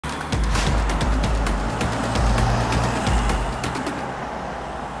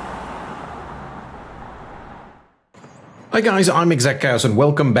Hi guys, I'm ExactChaos and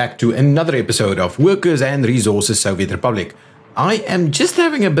welcome back to another episode of Workers and Resources Soviet Republic. I am just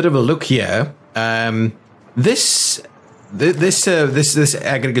having a bit of a look here. This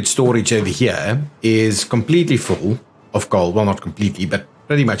aggregate storage over here is completely full of coal. Well, not completely, but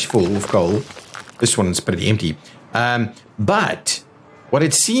pretty much full of coal. This one's pretty empty. But what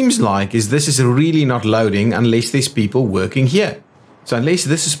it seems like is this is really not loading unless there's people working here. So unless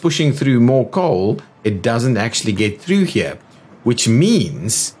this is pushing through more coal, it doesn't actually get through here, which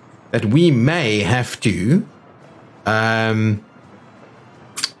means that we may have to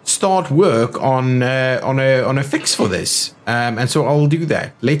start work on a fix for this, and so I'll do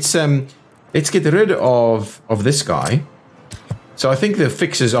that. Let's get rid of this guy. So I think the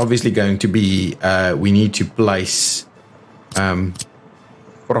fix is obviously going to be we need to place a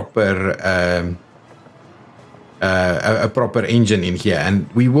proper engine in here, and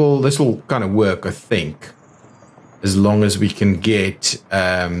this will kind of work, I think, as long as we can get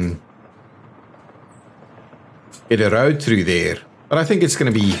a road through there. But I think it's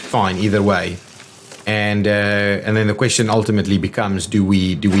going to be fine either way. And then the question ultimately becomes, do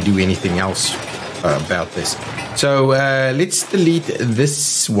we do anything else about this? So let's delete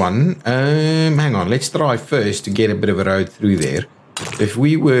this one. Hang on, let's try first to get a bit of a road through there. If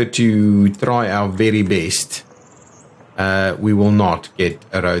we were to try our very best, we will not get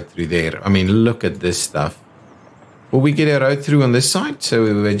a road through there. I mean, look at this stuff. Will we get a road through on this side? So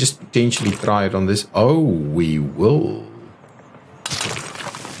we'll just potentially try it on this. Oh, we will.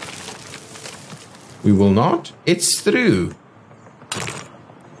 We will not. It's through.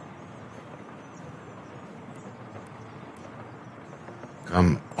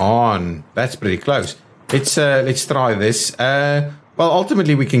 Come on. That's pretty close. Let's try this. Well,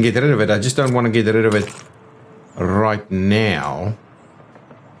 ultimately we can get rid of it. I just don't want to get rid of it right now.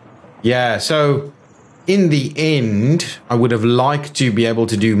 Yeah, so in the end, I would have liked to be able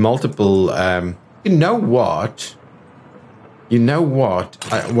to do multiple. You know what?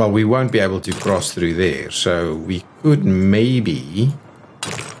 Well, we won't be able to cross through there, so we could maybe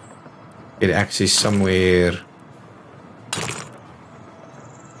get access somewhere.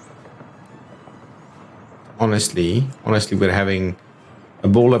 Honestly, we're having a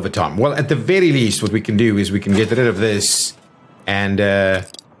ball of a time. Well, at the very least, what we can do is we can get rid of this and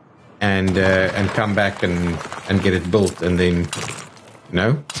come back and get it built, and then, you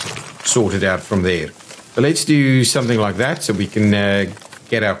know, sort it out from there. So let's do something like that, so we can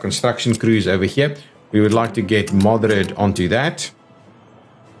get our construction crews over here. We would like to get moderate onto that.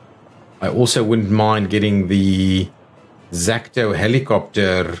 I also wouldn't mind getting the Zacto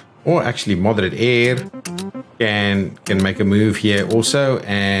helicopter, or actually moderate air can make a move here also,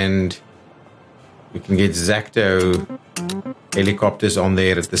 and we can get Zacto helicopters on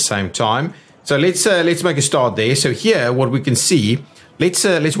there at the same time. So let's make a start there. So here, what we can see, let's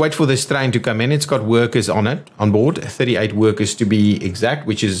wait for this train to come in. It's got workers on board, 38 workers to be exact,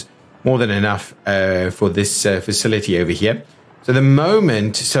 which is more than enough for this facility over here. So the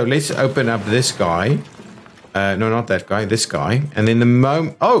moment, so let's open up this guy. No, not that guy, this guy. And then the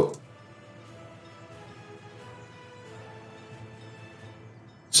moment, oh!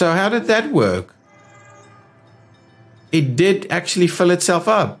 So how did that work? It did actually fill itself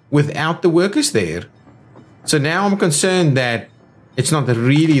up without the workers there. So now I'm concerned that it's not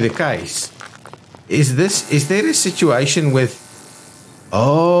really the case. Is there a situation with,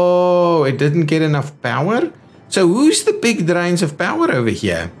 oh, it didn't get enough power? So who's the big drains of power over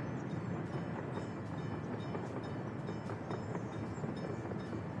here?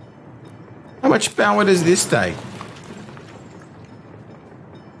 How much power does this take?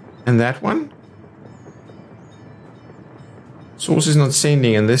 And that one? Source is not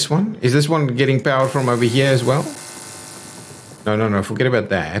sending. And this one? Is this one getting power from over here as well? No, forget about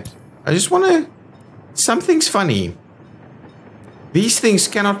that. I just want to... Something's funny. These things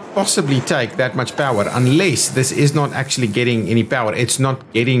cannot possibly take that much power unless this is not actually getting any power. It's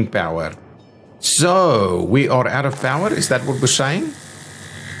not getting power. So, we are out of power? Is that what we're saying?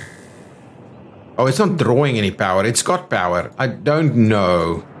 Oh, it's not drawing any power. It's got power. I don't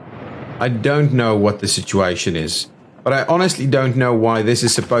know. I don't know what the situation is. But I honestly don't know why this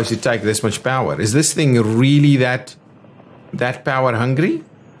is supposed to take this much power. Is this thing really that power hungry?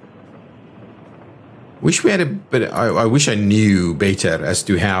 Wish we had a bit. I wish I knew better as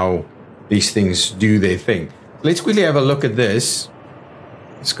to how these things do their thing. Let's quickly have a look at this.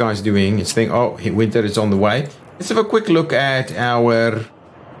 This guy's doing its thing. Oh, winter is on the way. Let's have a quick look at our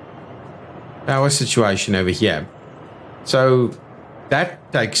situation over here. So that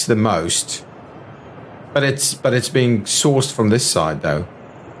takes the most, but it's being sourced from this side though.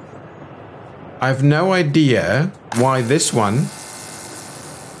 I have no idea why this one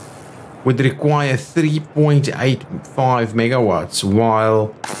would require 3.85 megawatts,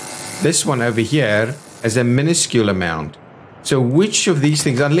 while this one over here has a minuscule amount. So which of these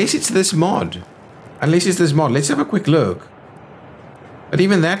things, unless it's this mod, let's have a quick look. But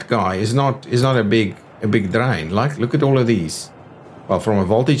even that guy is not a big drain. Like, look at all of these. Well, from a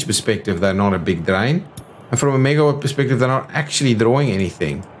voltage perspective, they're not a big drain. And from a megawatt perspective, they're not actually drawing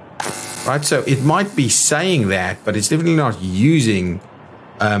anything. Right, so it might be saying that, but it's definitely not using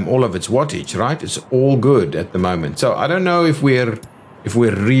all of its wattage, right? It's all good at the moment. So I don't know if we're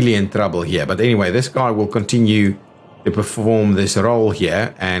really in trouble here. But anyway, this guy will continue to perform this role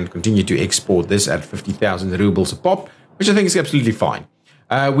here and continue to export this at 50,000 rubles a pop, which I think is absolutely fine.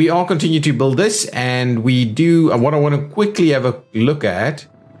 We are continuing to build this, and we do. What I want to quickly have a look at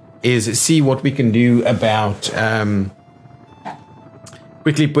is see what we can do about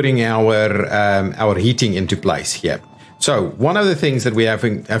quickly putting our heating into place here. So one of the things that we have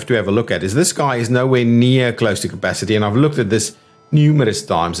to have a look at is this guy is nowhere near close to capacity, and I've looked at this numerous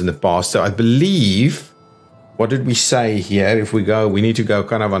times in the past. So I believe, what did we say here? If we need to go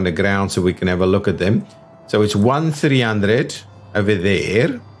kind of underground so we can have a look at them. So it's 1,300 over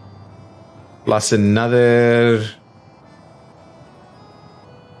there, plus another.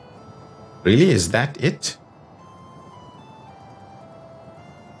 Really, is that it?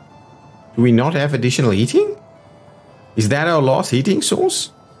 Do we not have additional heating? Is that our last heating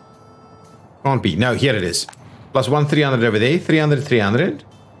source? Can't be. No, here it is. Plus 1,300 over there, 300, 300.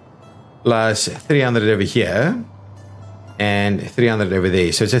 Plus 300 over here. And 300 over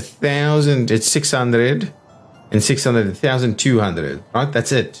there. So it's 1,000, it's 600. And 600, 1,200. Right?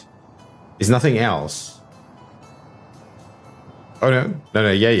 That's it. There's nothing else. Oh, no.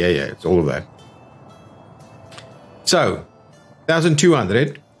 No, yeah. It's all of that. So,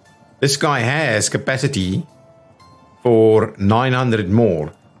 1,200. This guy has capacity for 900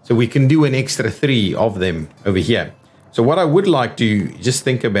 more. So we can do an extra 3 of them over here. So what I would like to just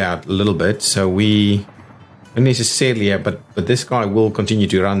think about a little bit. So we, not necessarily, but this guy will continue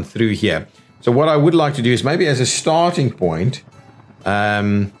to run through here. So what I would like to do is maybe as a starting point,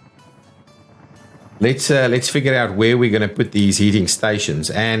 let's figure out where we're going to put these heating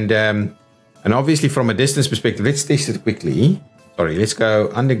stations. And obviously from a distance perspective, let's test it quickly. Sorry, let's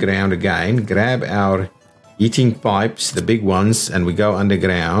go underground again, grab our heating pipes, the big ones, and we go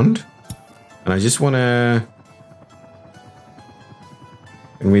underground. And I just want to...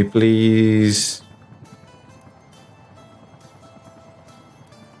 Can we please...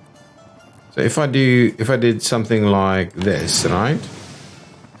 So if I did something like this, right?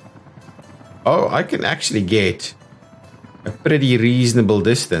 Oh, I can actually get a pretty reasonable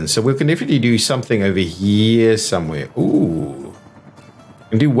distance. So we can definitely do something over here somewhere. Ooh.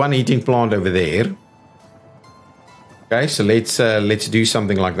 We can do one heating plant over there. Okay, so let's do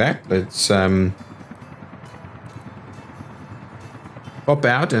something like that. Let's pop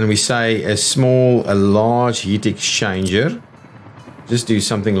out and we say a large heat exchanger. Just do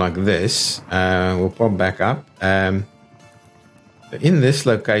something like this. We'll pop back up. In this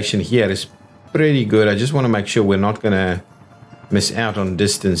location here is pretty good. I just want to make sure we're not going to miss out on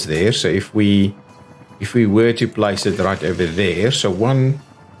distance there. So if we were to place it right over there, so one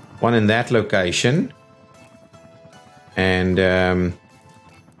in that location. And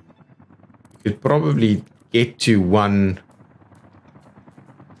could probably get to one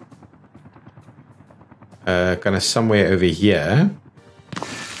kind of somewhere over here,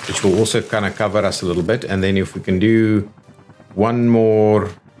 which will also kind of cover us a little bit. And then if we can do one more,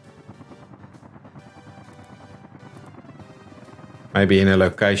 maybe in a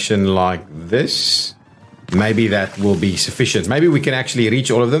location like this, maybe that will be sufficient. Maybe we can actually reach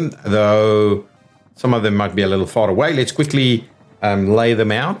all of them, though some of them might be a little far away. Let's quickly lay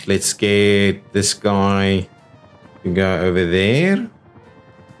them out. Let's get this guy to go over there.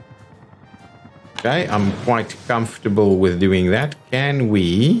 Okay, I'm quite comfortable with doing that. Can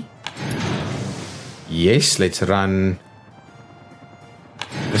we? Yes, let's run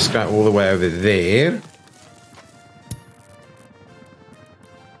this guy all the way over there.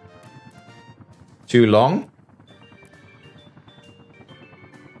 Too long.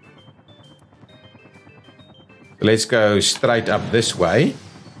 Let's go straight up this way.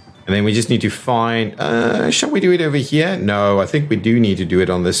 And then we just need to find... shall we do it over here? No, I think we do need to do it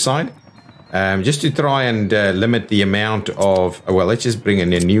on this side. Just to try and limit the amount of... well, let's just bring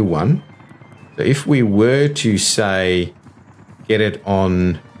in a new one. So if we were to, say, get it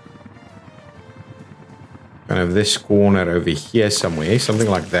on kind of this corner over here somewhere, something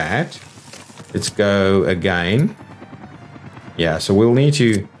like that. Let's go again. Yeah, so we'll need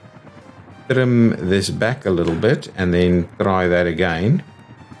to... trim this back a little bit and then try that again.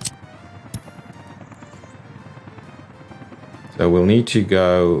 So we'll need to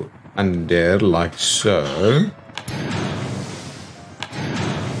go under like so.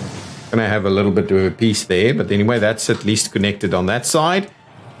 Gonna have a little bit of a piece there, but anyway, that's at least connected on that side.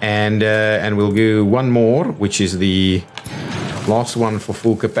 And we'll do one more, which is the last one for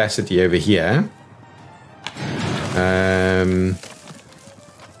full capacity over here.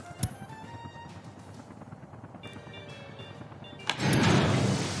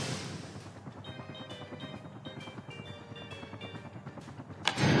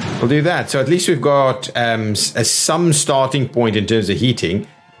 We'll do that. So at least we've got some starting point in terms of heating.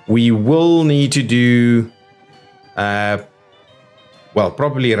 We will need to do, well,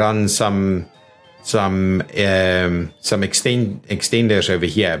 probably run some extenders over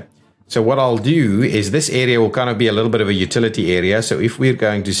here. So what I'll do is this area will kind of be a little bit of a utility area. So if we're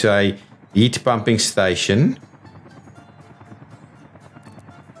going to say heat pumping station,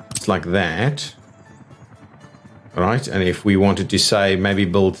 it's like that. Right, and if we wanted to say maybe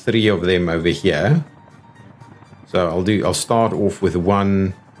build 3 of them over here, so I'll start off with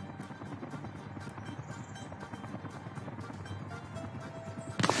one.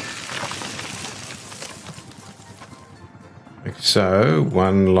 Like so,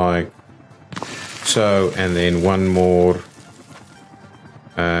 one like so, and then one more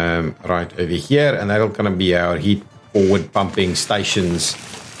right over here, and that'll kind of be our heat forward pumping stations.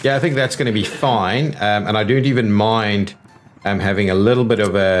 Yeah, I think that's going to be fine, and I don't even mind having a little bit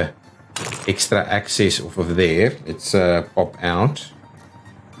of a extra access off of there. Let's pop out.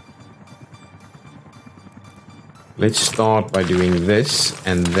 Let's start by doing this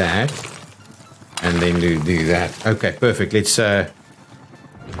and that, and then do that. Okay, perfect.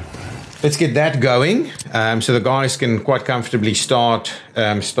 Let's get that going, so the guys can quite comfortably start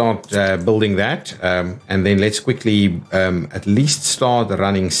building that, and then let's quickly at least start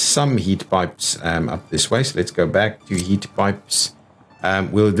running some heat pipes up this way. So let's go back to heat pipes.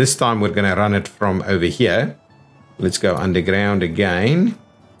 This time we're going to run it from over here. Let's go underground again,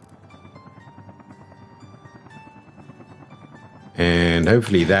 and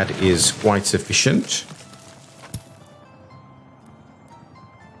hopefully that is quite sufficient.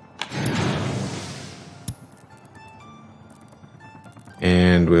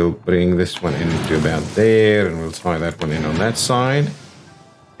 And we'll bring this one into about there, and we'll tie that one in on that side.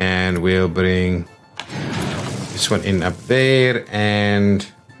 And we'll bring this one in up there and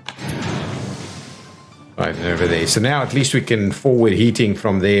right over there. So now at least we can forward heating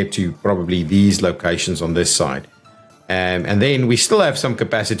from there to probably these locations on this side. And then we still have some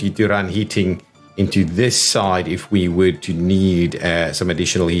capacity to run heating into this side if we were to need some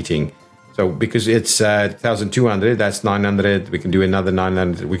additional heating. So because it's 1,200, that's 900. We can do another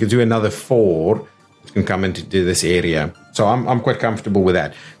 900. We can do another 4, which can come into this area. So I'm quite comfortable with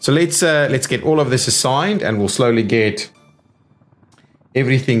that. So let's get all of this assigned, and we'll slowly get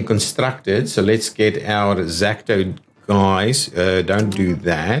everything constructed. So let's get our Exacto guys. Don't do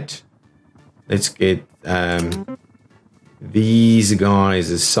that. Let's get these guys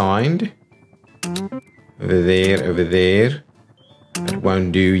assigned over there, over there. That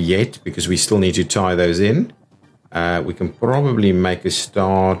won't do yet because we still need to tie those in. We can probably make a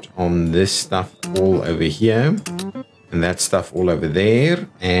start on this stuff all over here and that stuff all over there.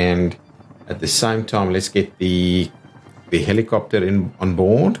 And at the same time, let's get the helicopter on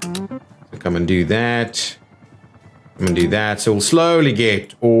board. So come and do that. Come and do that. So we'll slowly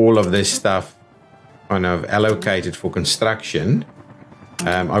get all of this stuff kind of allocated for construction.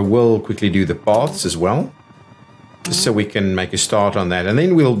 I will quickly do the paths as well, just so we can make a start on that. And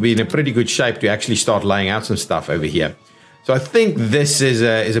then we'll be in a pretty good shape to actually start laying out some stuff over here. So I think this is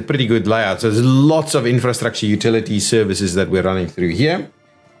a pretty good layout. So there's lots of infrastructure utility services that we're running through here.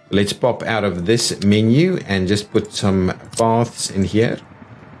 Let's pop out of this menu and just put some paths in here.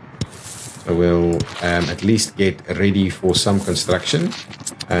 So we'll at least get ready for some construction.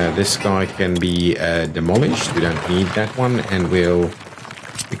 This guy can be demolished. We don't need that one. And we'll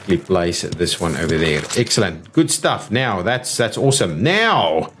quickly place this one over there. Excellent. Good stuff. Now, that's awesome.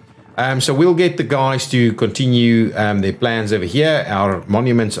 Now, so we'll get the guys to continue their plans over here. Our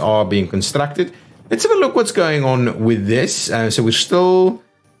monuments are being constructed. Let's have a look what's going on with this. So we're still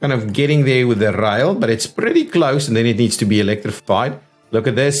kind of getting there with the rail, but it's pretty close, and then it needs to be electrified. Look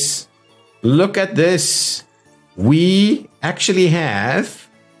at this. Look at this. We actually have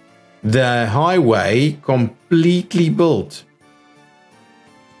the highway completely built.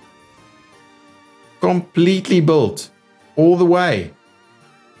 Completely built all the way.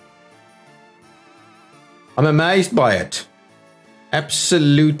 I'm amazed by it.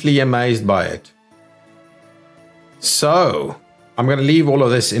 Absolutely amazed by it. So I'm going to leave all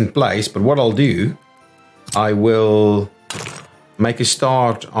of this in place, but what I'll do, I will make a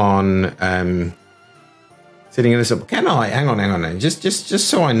start on setting this up. Can I? Hang on. Just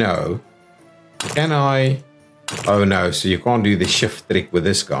so I know. Can I? Oh no, so you can't do the shift trick with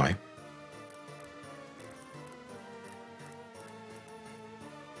this guy.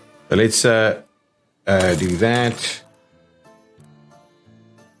 So let's do that.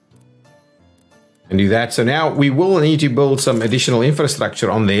 And do that. So now we will need to build some additional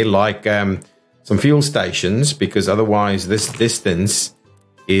infrastructure on there, like some fuel stations, because otherwise this distance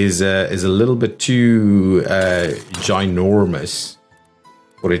is a little bit too ginormous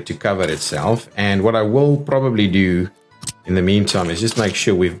for it to cover itself. And what I will probably do in the meantime is just make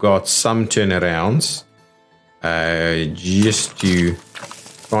sure we've got some turnarounds, just to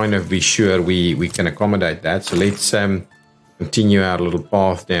kind of be sure we can accommodate that. So let's continue our little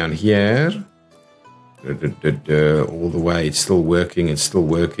path down here. All the way. It's still working. It's still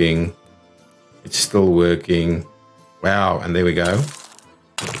working. It's still working. Wow. And there we go.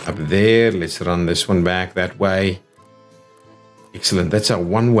 Up there. Let's run this one back that way. Excellent. That's our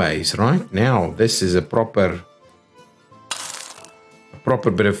one ways, right? Now this is a proper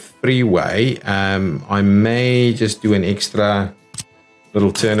bit of freeway. I may just do an extra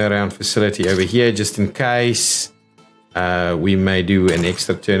little turnaround facility over here just in case. We may do an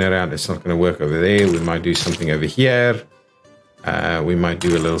extra turnaround. It's not going to work over there. We might do something over here. We might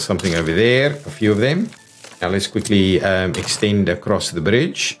do a little something over there. A few of them. Now let's quickly extend across the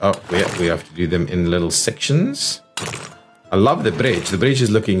bridge. Oh, we have to do them in little sections. I love the bridge. The bridge is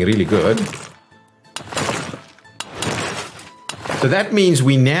looking really good. So that means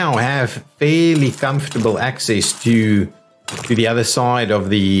we now have fairly comfortable access to the other side of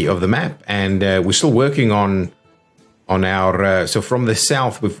the map, and we're still working on our so from the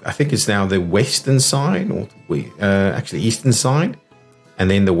south, I think it's now the western side, or actually eastern side, and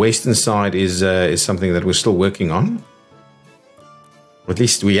then the western side is something that we're still working on. Or at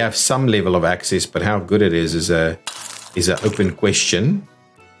least we have some level of access, but how good it is an open question.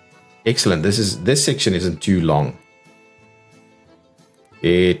 Excellent. This section isn't too long.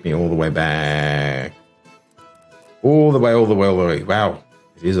 Get me all the way back, all the way. Wow,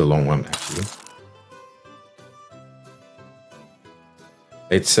 it is a long one actually.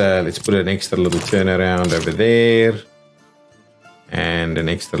 Let's put an extra little turnaround over there, and an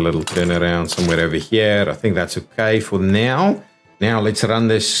extra little turnaround somewhere over here. I think that's okay for now. Now let's run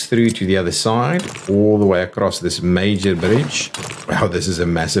this through to the other side, all the way across this major bridge. Wow, this is a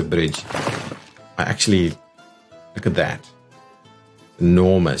massive bridge. Look at that.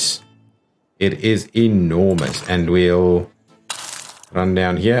 Enormous. It is enormous. And we'll run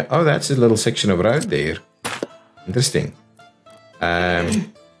down here. Oh, that's a little section of road there. Interesting.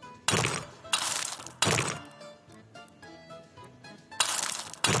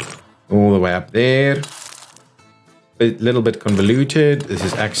 All the way up there. A little bit convoluted. This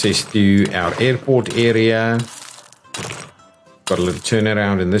is access to our airport area. Got a little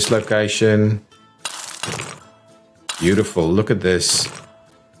turnaround in this location. Beautiful. Look at this.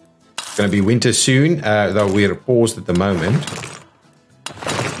 It's going to be winter soon, though we're paused at the moment.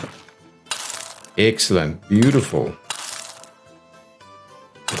 Excellent. Beautiful.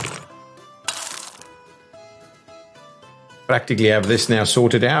 Practically have this now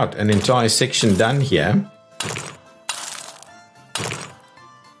sorted out. An entire section done here.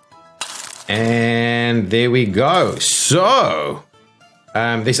 And there we go. So,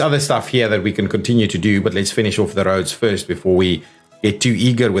 there's other stuff here that we can continue to do, but let's finish off the roads first before we get too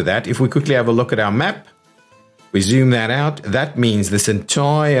eager with that. If we quickly have a look at our map, we zoom that out. That means this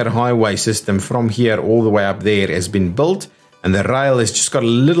entire highway system from here all the way up there has been built, and the rail has just got a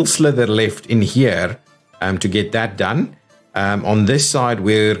little slither left in here to get that done. On this side,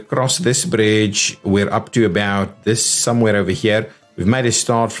 we're across this bridge. We're up to about this somewhere over here. We've made a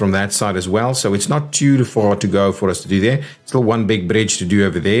start from that side as well, so it's not too far to go for us to do there. Still one big bridge to do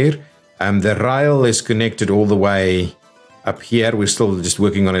over there. The rail is connected all the way up here. We're still just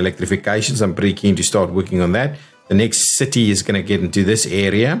working on electrification, so I'm pretty keen to start working on that. The next city is going to get into this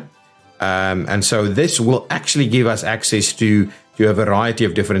area. And so this will actually give us access to a variety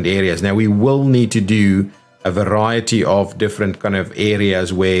of different areas. Now, we will need to do a variety of different kind of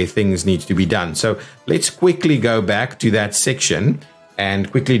areas where things need to be done. So let's quickly go back to that section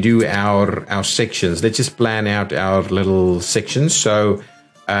and quickly do our sections. Let's just plan out our little sections. So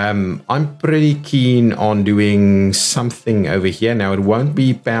I'm pretty keen on doing something over here. Now, it won't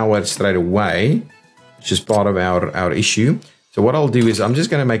be powered straight away, which is part of our issue. So what I'll do is I'm just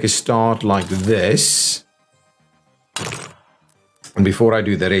going to make a start like this. And before I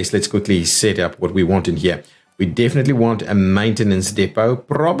do the rest, let's quickly set up what we want in here. We definitely want a maintenance depot,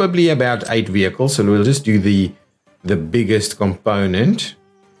 probably about 8 vehicles. So we'll just do the biggest component.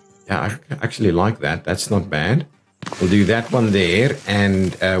 Yeah, I actually like that. That's not bad. We'll do that one there.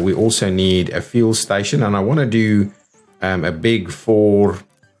 And we also need a fuel station. And I want to do a big four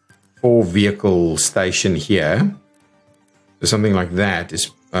vehicle station here. So something like that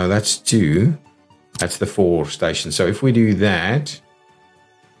is, that's 2. That's the 4 station. So if we do that,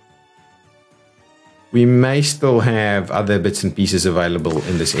 we may still have other bits and pieces available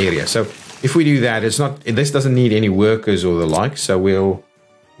in this area. So if we do that, this doesn't need any workers or the like. So we'll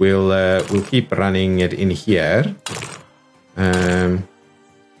keep running it in here.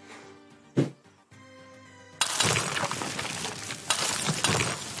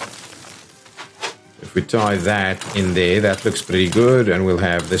 If we tie that in there, that looks pretty good. And we'll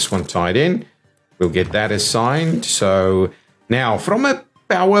have this one tied in. We'll get that assigned. So now from a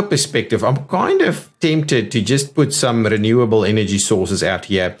power perspective, I'm kind of tempted to just put some renewable energy sources out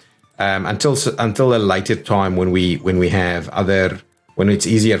here until a later time when it's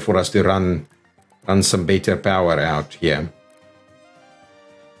easier for us to run some better power out here.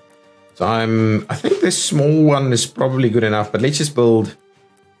 So I think this small one is probably good enough, but let's just build.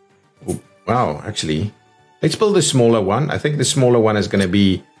 Oh, wow, actually, let's build a smaller one. I think the smaller one is going to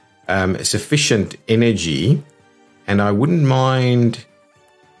be sufficient energy, and I wouldn't mind.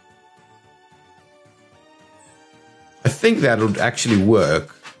 I think that would actually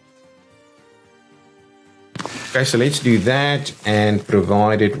work. Okay, so let's do that and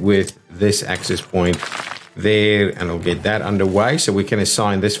provide it with this access point there, and we'll get that underway so we can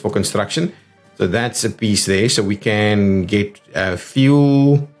assign this for construction. So that's a piece there, so we can get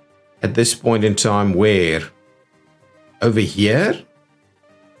fuel at this point in time. Where? Over here?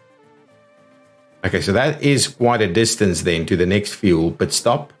 Okay, so that is quite a distance then to the next fuel pit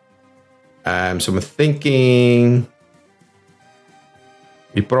stop. So I'm thinking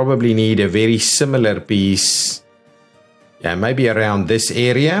we probably need a very similar piece. Yeah, maybe around this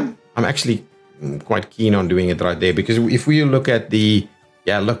area. I'm actually quite keen on doing it right there, because if we look at the,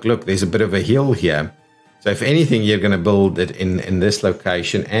 yeah, look, there's a bit of a hill here. So if anything, you're going to build it in this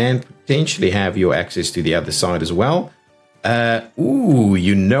location and potentially have your access to the other side as well. Ooh,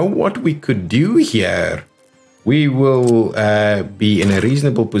 you know what we could do here? We will be in a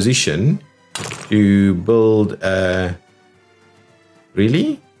reasonable position to build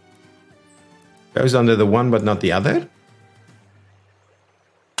really? Goes under the one but not the other?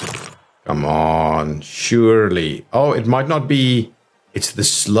 Come on, surely. Oh, it might not be. It's the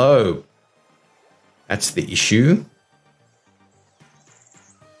slope. That's the issue.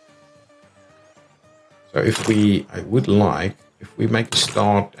 So if I would like, if we make a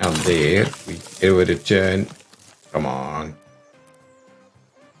start out there, we give it a turn. Come on.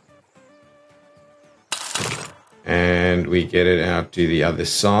 And we get it out to the other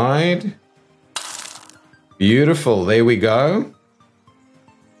side. Beautiful, there we go.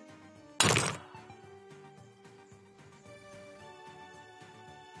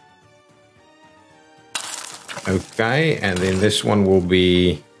 Okay, and then this one will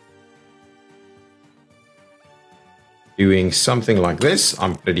be doing something like this.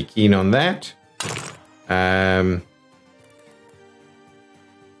 I'm pretty keen on that.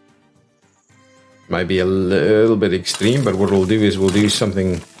 Maybe a little bit extreme, but what we'll do is we'll do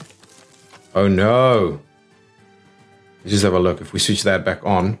something. Oh no. Let's just have a look. If we switch that back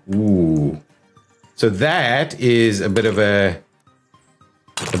on. Ooh. So that is a bit of a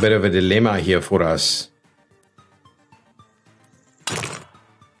dilemma here for us.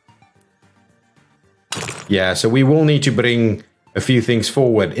 Yeah, so we will need to bring a few things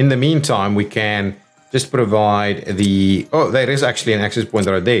forward. In the meantime, we can just provide the... Oh, there is actually an access point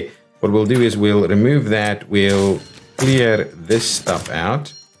right there. What we'll do is we'll remove that. We'll clear this stuff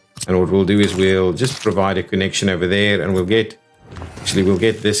out. And what we'll do is we'll just provide a connection over there. And we'll get... Actually, we'll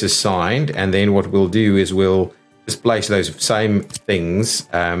get this assigned. And then what we'll do is we'll just place those same things.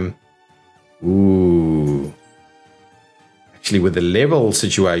 Ooh... Actually, with the level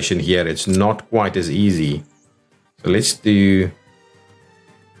situation here, it's not quite as easy. So let's do...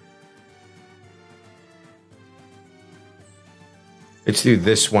 Let's do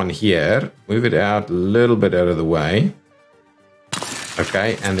this one here. Move it out a little bit out of the way.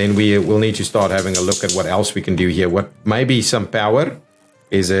 Okay, and then we will need to start having a look at what else we can do here. What maybe some power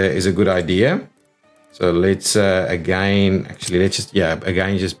is a good idea. So let's again, actually, let's just, yeah,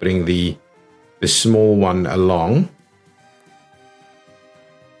 again, just bring the small one along.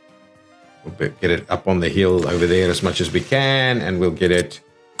 We'll get it up on the hill over there as much as we can, and we'll get it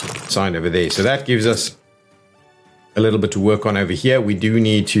signed over there. So that gives us a little bit to work on over here. We do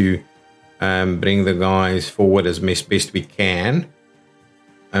need to bring the guys forward as best we can.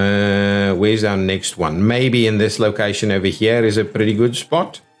 Where's our next one? Maybe in this location over here is a pretty good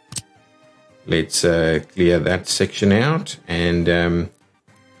spot. Let's clear that section out, and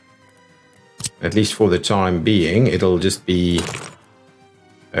at least for the time being, it'll just be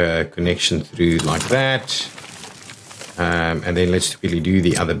a connection through like that. And then let's quickly do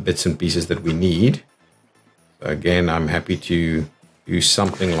the other bits and pieces that we need. So again, I'm happy to do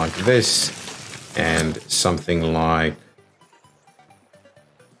something like this and something like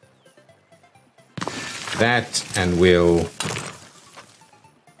that, and well,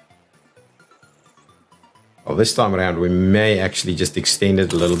 this time around we may actually just extend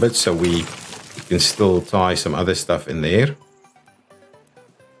it a little bit so we can still tie some other stuff in there.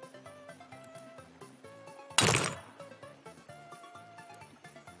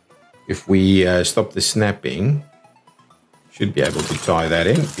 If we stop the snapping, should be able to tie that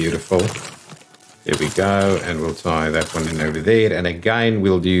in. Beautiful. There we go, and we'll tie that one in over there. And again,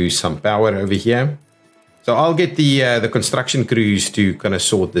 we'll do some power over here. So I'll get the construction crews to kind of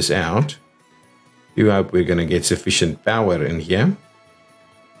sort this out. Do hope we're going to get sufficient power in here.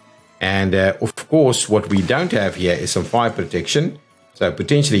 And of course, what we don't have here is some fire protection. So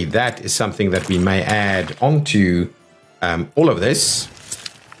potentially that is something that we may add onto all of this.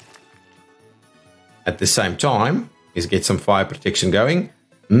 At the same time, is get some fire protection going.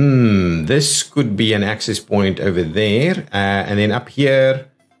 This could be an access point over there. And then up here,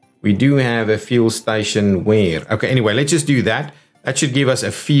 we do have a fuel station where... Okay, anyway, let's just do that. That should give us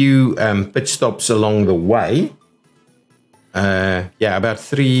a few pit stops along the way. Yeah, about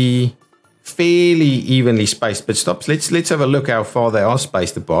 3 fairly evenly spaced pit stops. Let's have a look how far they are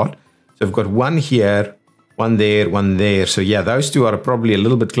spaced apart. So I've got one here, one there, one there. So yeah, those two are probably a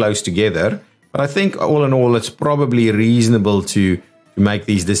little bit close together. But I think all in all, it's probably reasonable to make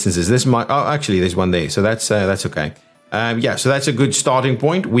these distances. This might... Oh, actually, there's one there. So that's okay. Yeah, so that's a good starting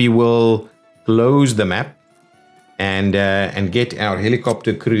point. We will close the map and get our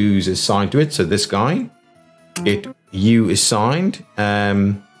helicopter crews assigned to it. So this guy, get you assigned.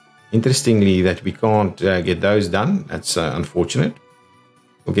 Interestingly, that we can't get those done. That's unfortunate.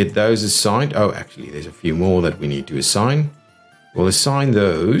 We'll get those assigned. Oh, actually, there's a few more that we need to assign. We'll assign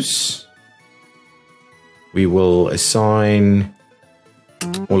those. We will assign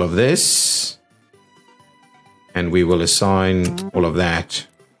all of this. And we will assign all of that.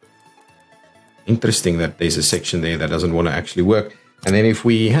 Interesting that there's a section there that doesn't want to actually work. And then if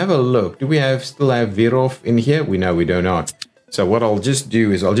we have a look, do we still have Verov in here? We do not. So what I'll just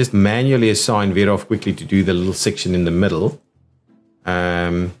do is I'll just manually assign Verov quickly to do the little section in the middle.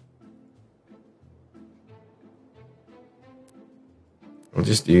 I'll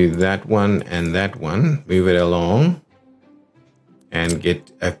just do that one and that one. Move it along. And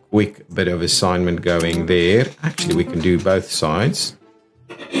get a quick bit of assignment going there. Actually, we can do both sides.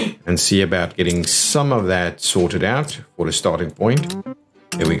 And see about getting some of that sorted out for a starting point.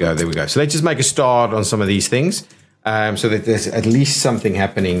 There we go, there we go. So let's just make a start on some of these things. So that there's at least something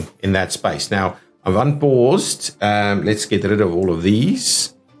happening in that space. Now, I've unpaused. Let's get rid of all of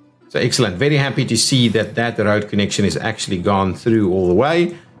these. So excellent. Very happy to see that road connection is actually gone through all the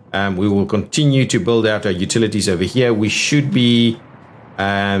way. We will continue to build out our utilities over here. We should be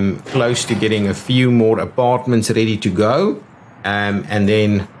close to getting a few more apartments ready to go. And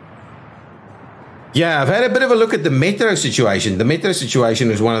then, yeah, I've had a bit of a look at the metro situation. The metro situation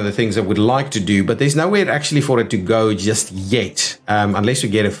is one of the things I would like to do, but there's nowhere actually for it to go just yet, unless we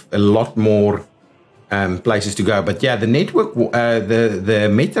get a lot more places to go. But yeah, the network, the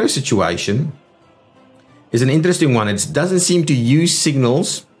metro situation is an interesting one. It doesn't seem to use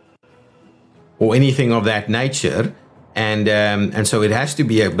signals or anything of that nature. And so it has to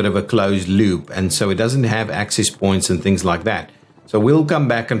be a bit of a closed loop. And so it doesn't have access points and things like that. So we'll come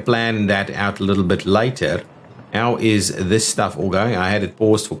back and plan that out a little bit later. How is this stuff all going? I had it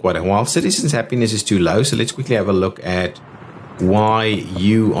paused for quite a while. Citizens' happiness is too low. So let's quickly have a look at why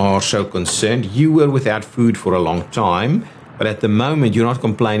you are so concerned. You were without food for a long time. But at the moment, you're not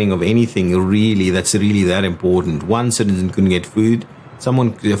complaining of anything really that's really that important. One citizen couldn't get food.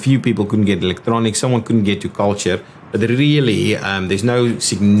 A few people couldn't get electronics. Someone couldn't get to culture. But really, there's no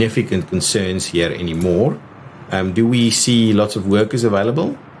significant concerns here anymore. Do we see lots of workers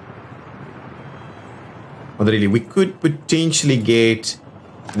available? Not really. We could potentially get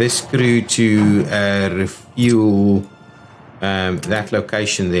this crew to refuel that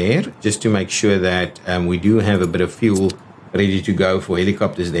location there, just to make sure that we do have a bit of fuel ready to go for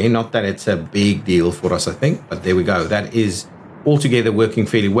helicopters there. Not that it's a big deal for us, I think, but there we go. That is altogether working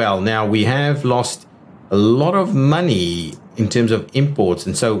fairly well. Now, we have lost a lot of money in terms of imports.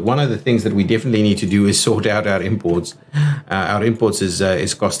 And so one of the things that we definitely need to do is sort out our imports. Our imports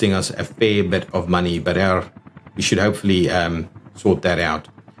is costing us a fair bit of money, but we should hopefully sort that out.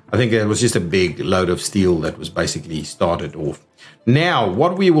 I think it was just a big load of steel that was basically started off. Now,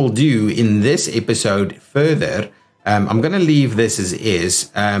 what we will do in this episode further, I'm going to leave this as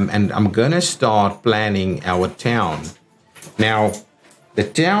is, and I'm going to start planning our town. Now, the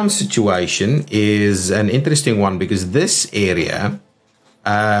town situation is an interesting one because this area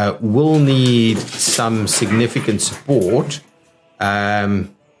will need some significant support.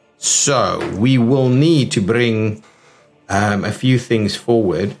 So we will need to bring a few things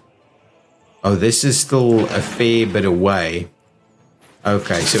forward. Oh, this is still a fair bit away.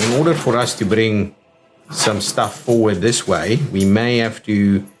 Okay, so in order for us to bring some stuff forward this way, we may have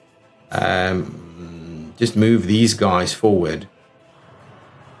to just move these guys forward.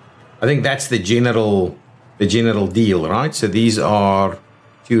 I think that's the general deal, right? So these are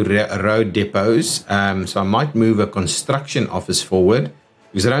two road depots. So I might move a construction office forward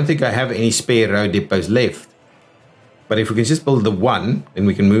because I don't think I have any spare road depots left. But if we can just build the one, then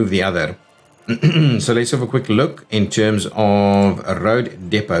we can move the other. So let's have a quick look in terms of road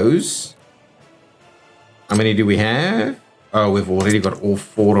depots. How many do we have? Oh, we've already got all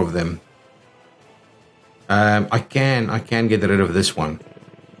 4 of them. I can get rid of this one.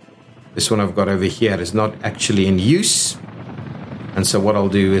 This one I've got over here is not actually in use. And so what I'll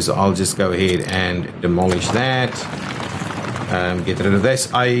do is I'll just go ahead and demolish that. Get rid of this.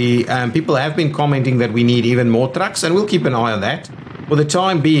 People have been commenting that we need even more trucks, and we'll keep an eye on that. For the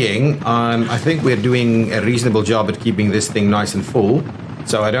time being, I think we're doing a reasonable job at keeping this thing nice and full.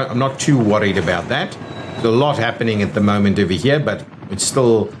 So I'm not too worried about that. There's a lot happening at the moment over here, but it's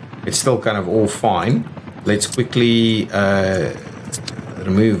still kind of all fine. Let's quickly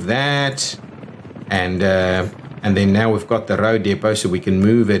remove that, and then now we've got the road depot, so we can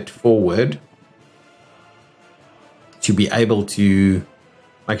move it forward to be able to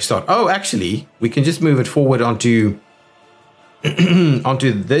make a start. Oh, actually, we can just move it forward onto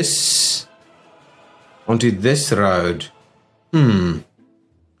onto this road.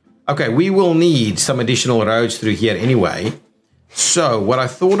 Okay, we will need some additional roads through here anyway. So what I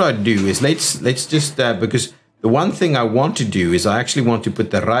thought I'd do is let's just because the one thing I want to do is I actually want to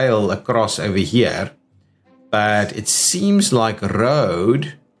put the rail across over here, but it seems like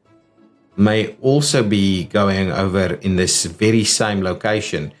road may also be going over in this very same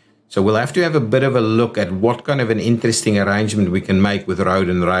location. So we'll have to have a bit of a look at what kind of an interesting arrangement we can make with road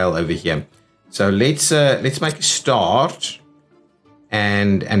and rail over here. So let's make a start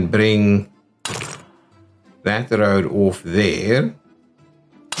and bring that road off there.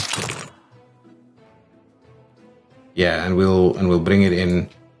 Yeah, and we'll bring it in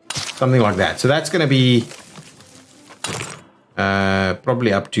something like that. So that's going to be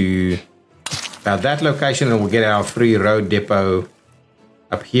probably up to about that location, and we'll get our free road depot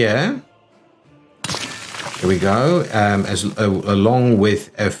up here. Here we go. Along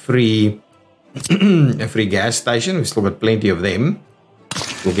with a free gas station. We've still got plenty of them.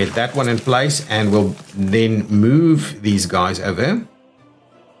 We'll get that one in place, and we'll then move these guys over.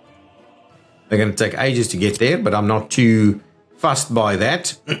 They're going to take ages to get there, but I'm not too fussed by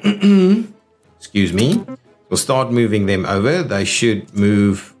that. Excuse me. We'll start moving them over. They should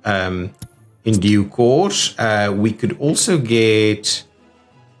move in due course. We could also get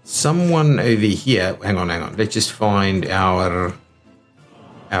someone over here. Hang on. Let's just find our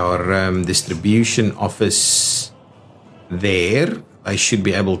distribution office there. They should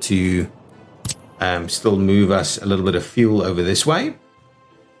be able to still move us a little bit of fuel over this way.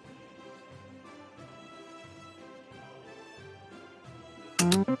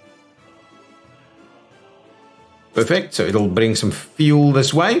 Perfect. So it'll bring some fuel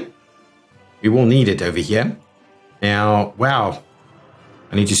this way. We will need it over here. Now, wow.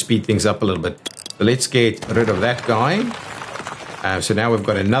 I need to speed things up a little bit. So let's get rid of that guy. So now we've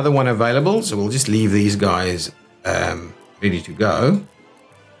got another one available. So we'll just leave these guys ready to go.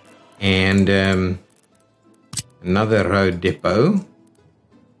 And another road depot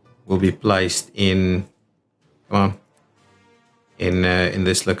will be placed in, come on, in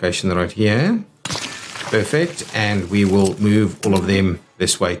this location right here. Perfect. And we will move all of them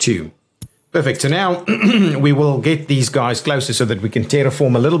this way too. Perfect. So now we will get these guys closer so that we can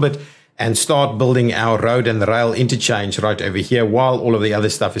terraform a little bit and start building our road and the rail interchange right over here while all of the other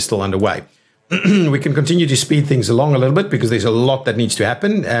stuff is still underway. We can continue to speed things along a little bit because there's a lot that needs to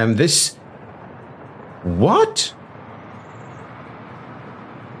happen. What?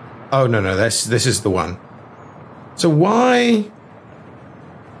 Oh, no, this is the one. So why?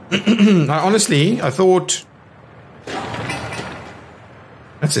 I thought...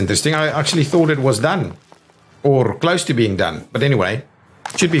 That's interesting. I actually thought it was done. Or close to being done. But anyway,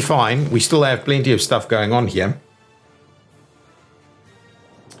 it should be fine. We still have plenty of stuff going on here.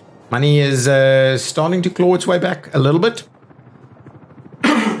 Money is starting to claw its way back a little bit.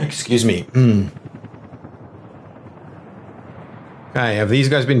 Excuse me. Okay, have these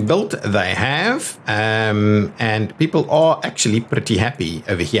guys been built? They have. And people are actually pretty happy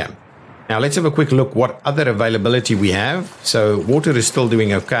over here. Now, let's have a quick look what other availability we have. So, water is still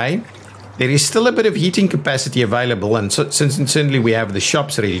doing okay. There is still a bit of heating capacity available. And so, since certainly we have the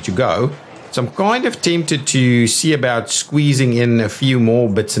shops ready to go. So, I'm kind of tempted to see about squeezing in a few more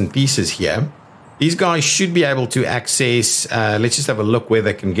bits and pieces here. These guys should be able to access, let's just have a look where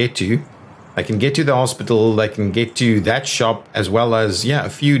they can get to. They can get to the hospital, they can get to that shop, as well as, yeah, a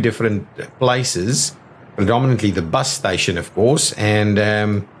few different places. Predominantly the bus station, of course, and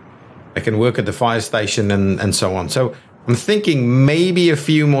they can work at the fire station and so on. So I'm thinking maybe a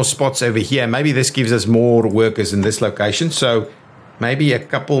few more spots over here. Maybe this gives us more workers in this location. So maybe a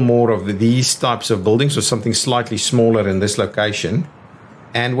couple more of these types of buildings or something slightly smaller in this location.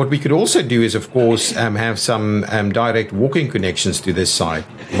 And what we could also do is, of course, have some direct walking connections to this side.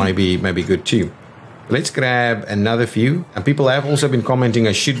 Maybe good too. Let's grab another few. And people have also been commenting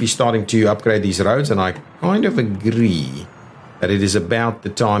I should be starting to upgrade these roads. And I kind of agree that it is about the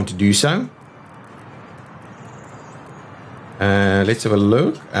time to do so. Let's have a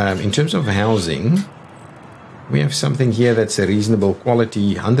look. In terms of housing, we have something here that's a reasonable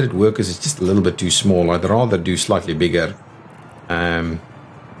quality. 100 workers is just a little bit too small. I'd rather do slightly bigger.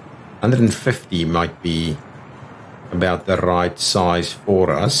 150 might be about the right size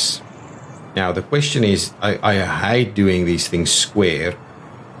for us. Now, the question is, I hate doing these things square.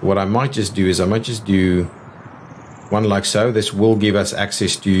 What I might just do is I might just do one like so. This will give us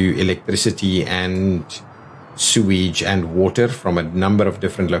access to electricity and sewage and water from a number of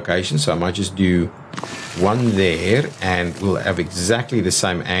different locations. So I might just do one there and we'll have exactly the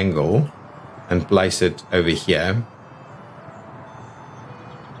same angle and place it over here.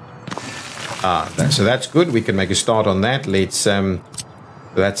 So that's good. We can make a start on that. Let's I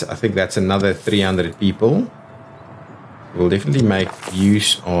think that's another 300 people. We'll definitely make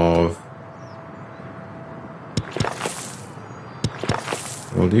use of.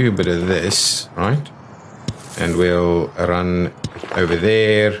 We'll do a bit of this, right? And we'll run over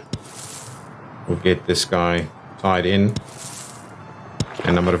there. We'll get this guy tied in.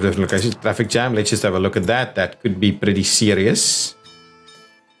 A number of different locations. Traffic jam. Let's just have a look at that. That could be pretty serious.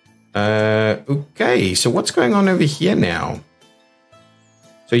 Okay, so what's going on over here now?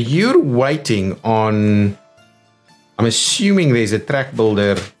 So you're waiting on... I'm assuming there's a track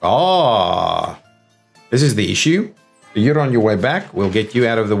builder. This is the issue. So you're on your way back. We'll get you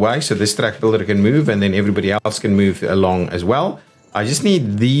out of the way so this track builder can move and then everybody else can move along as well. I just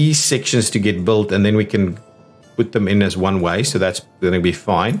need these sections to get built and then we can put them in as one way. So that's going to be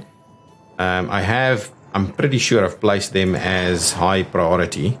fine. I'm pretty sure I've placed them as high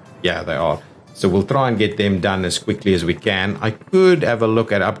priority. Yeah, they are. So we'll try and get them done as quickly as we can. I could have a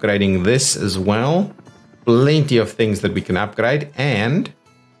look at upgrading this as well. Plenty of things that we can upgrade. And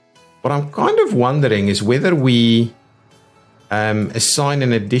what I'm kind of wondering is whether we assign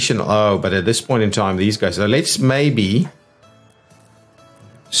an additional... but at this point in time, these guys... So let's maybe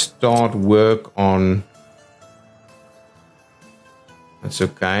start work on... That's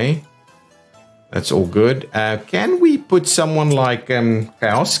okay. That's all good. Can we put someone like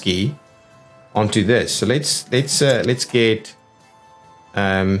Kowski onto this? So let's get.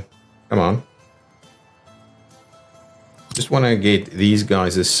 Come on. Just want to get these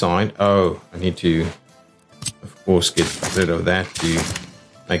guys assigned. I need to, of course, get rid of that to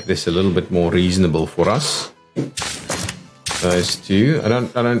make this a little bit more reasonable for us. Those two.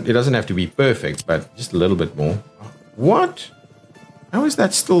 It doesn't have to be perfect, but just a little bit more. What? How is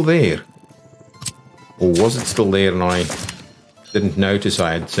that still there? Or was it still there and I didn't notice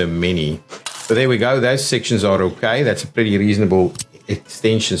I had so many? So there we go. Those sections are okay. That's a pretty reasonable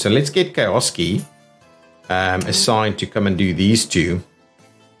extension. So let's get Kowski assigned to come and do these two.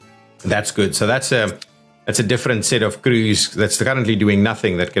 That's good. So that's a different set of crews that's currently doing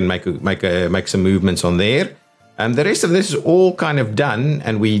nothing that can make some movements on there. The rest of this is all kind of done,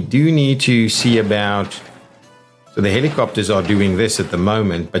 and we do need to see about... So the helicopters are doing this at the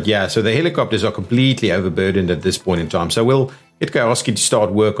moment. But yeah, so the helicopters are completely overburdened at this point in time. So we'll get Kowski to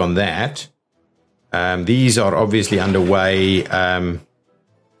start work on that. These are obviously underway and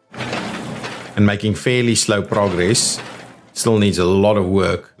making fairly slow progress. Still needs a lot of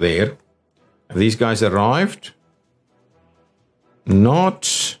work there. Have these guys arrived?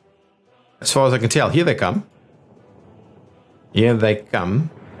 Not as far as I can tell. Here they come. Here they come.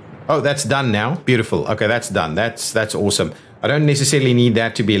 Oh, that's done now. Beautiful. Okay, that's done. That's awesome. I don't necessarily need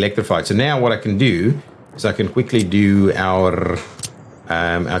that to be electrified. So now what I can do is I can quickly do our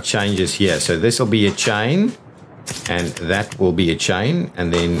changes here. So this will be a chain, and that will be a chain,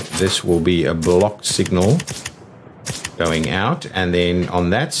 and then this will be a block signal going out, and then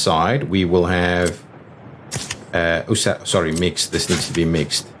on that side we will have sorry, mixed. This needs to be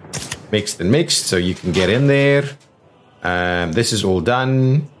mixed and mixed, so you can get in there. This is all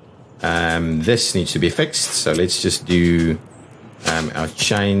done. This needs to be fixed, so let's just do our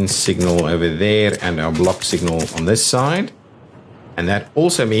chain signal over there and our block signal on this side. And that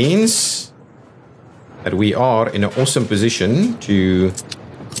also means that we are in an awesome position to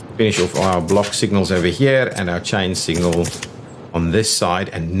finish off our block signals over here and our chain signal on this side.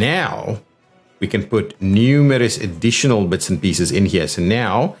 And now we can put numerous additional bits and pieces in here. So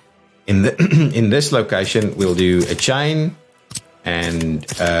now in this location, we'll do a chain and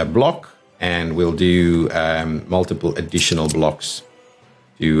a block, and we'll do multiple additional blocks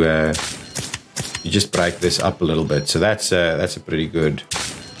to just break this up a little bit. So that's a pretty good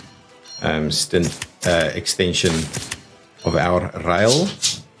extension of our rail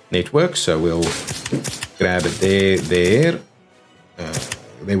network. So we'll grab it there.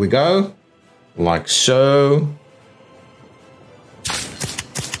 There we go, like so,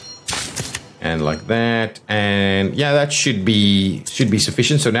 and like that, and yeah, that should be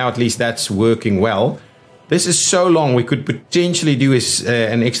sufficient. So now at least that's working well. This is so long, we could potentially do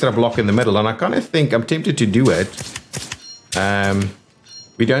an extra block in the middle, and I kind of think I'm tempted to do it.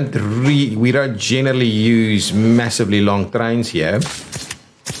 We don't generally use massively long trains here,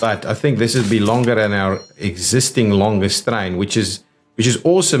 but I think this would be longer than our existing longest train, which is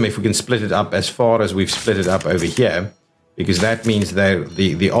awesome if we can split it up as far as we've split it up over here, because that means that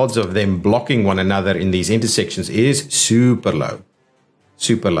the odds of them blocking one another in these intersections is super low.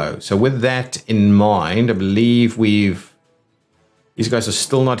 Super low. So with that in mind, I believe these guys are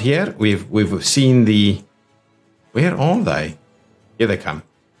still not here. We've seen where are they? Here they come.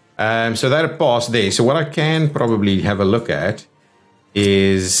 So they're past there. So what I can probably have a look at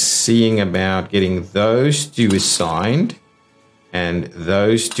is seeing about getting those two assigned and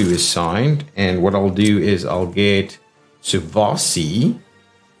those two assigned. And what I'll do is I'll get Suvasi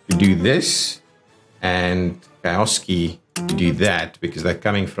to do this and Kaoski to do that, because they're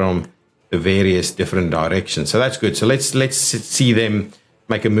coming from the various different directions. So that's good. So let's see them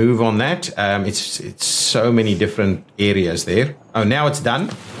make a move on that. It's so many different areas there. Oh, now it's done.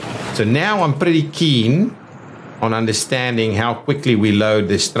 So now I'm pretty keen on understanding how quickly we load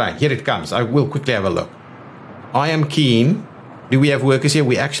this train. Here it comes. I will quickly have a look. I am keen. Do we have workers here?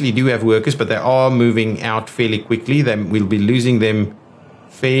 We actually do have workers, but they are moving out fairly quickly. Then we'll be losing them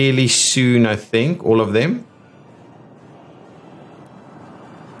fairly soon, I think, all of them.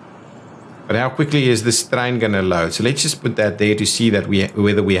 But how quickly is this train going to load? So let's just put that there to see that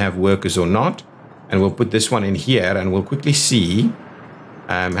whether we have workers or not. And we'll put this one in here, and we'll quickly see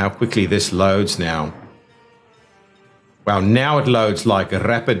how quickly this loads now. Wow, now it loads like a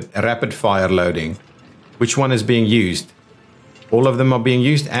rapid fire loading. Which one is being used? All of them are being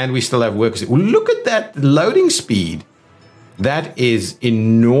used, and we still have workers. Look at that loading speed. That is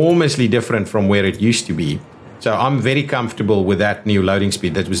enormously different from where it used to be. So I'm very comfortable with that new loading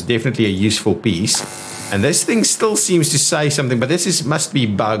speed. That was definitely a useful piece. And this thing still seems to say something, but this must be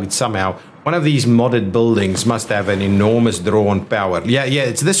bugged somehow. One of these modded buildings must have an enormous draw on power. Yeah,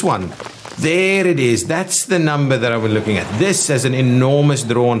 it's this one. There it is. That's the number that I was looking at. This has an enormous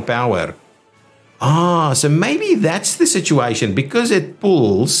draw on power. Ah, so maybe that's the situation, because it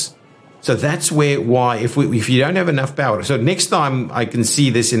pulls. So that's why if you don't have enough power. So next time I can see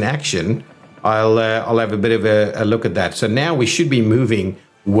this in action, I'll have a bit of a look at that. So now we should be moving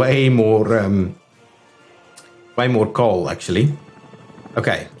way more coal, actually.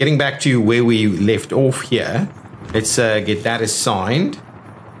 Okay, getting back to where we left off here. Let's get that assigned.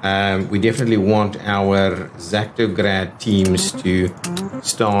 We definitely want our Zactograd teams to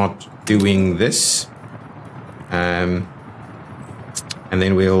start doing this. And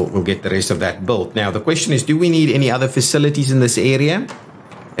then we'll get the rest of that built. Now, the question is, do we need any other facilities in this area?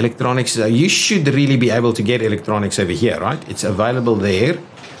 Electronics, you should really be able to get electronics over here, right? It's available there.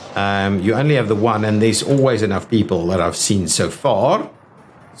 You only have the one, and there's always enough people that I've seen so far.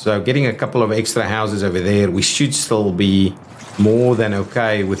 So getting a couple of extra houses over there, we should still be more than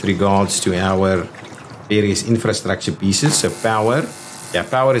okay with regards to our various infrastructure pieces. So power, yeah,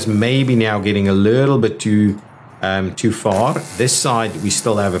 power is maybe now getting a little bit too far. This side, we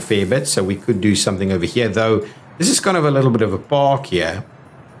still have a fair bit, so we could do something over here, though this is kind of a little bit of a park here.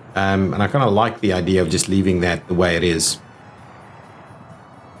 And I kind of like the idea of just leaving that the way it is.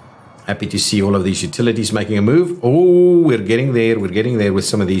 Happy to see all of these utilities making a move. Oh, we're getting there. We're getting there with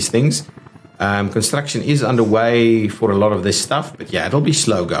some of these things. Construction is underway for a lot of this stuff, but yeah, it'll be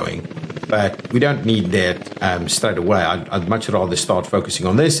slow going. But we don't need that straight away. I'd much rather start focusing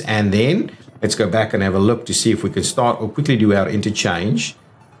on this, and then let's go back and have a look to see if we can start or quickly do our interchange,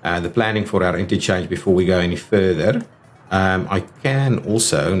 the planning for our interchange before we go any further. I can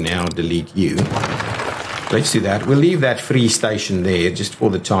also now delete you. Let's do that. We'll leave that free station there just for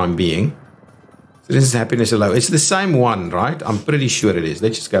the time being. So this is happiness hello. It's the same one, right? I'm pretty sure it is.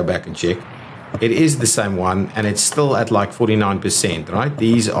 Let's just go back and check. It is the same one, and it's still at like 49%, right?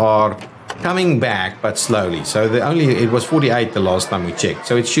 These are coming back, but slowly. So it was 48 the last time we checked,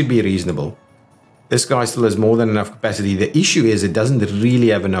 so it should be reasonable. This guy still has more than enough capacity. The issue is it doesn't really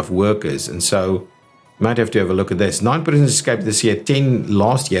have enough workers, and so you might have to have a look at this. 9 prisoners escaped this year, 10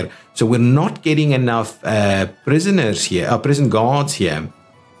 last year. So we're not getting enough prisoners here, prison guards here.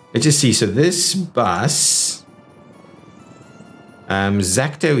 Let's just see. So this bus...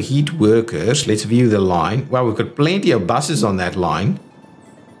 Zacto heat workers. Let's view the line. Well, we've got plenty of buses on that line.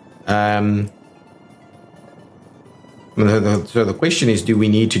 So the question is, do we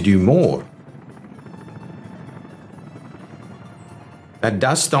need to do more? That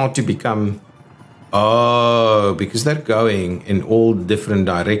does start to become... Oh, because they're going in all different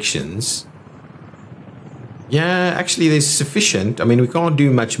directions. Yeah, actually, there's sufficient. I mean, we can't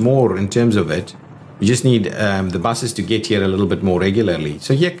do much more in terms of it. We just need the buses to get here a little bit more regularly.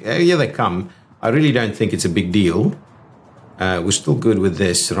 So yeah, here they come. I really don't think it's a big deal. We're still good with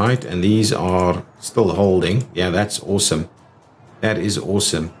this, right? And these are still holding. Yeah, that's awesome. That is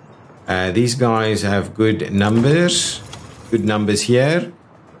awesome. These guys have good numbers. Good numbers here.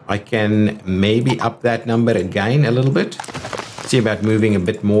 I can maybe up that number again a little bit. See about moving a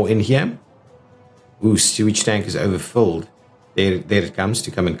bit more in here. Ooh, sewage tank is overfilled. There it comes to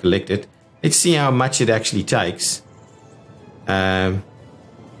come and collect it. Let's see how much it actually takes. Takes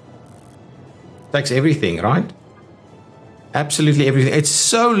everything, right? Absolutely everything. It's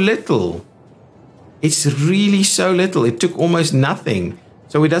so little. It's really so little. It took almost nothing.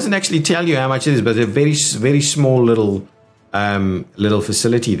 So it doesn't actually tell you how much it is, but it's a very, very small little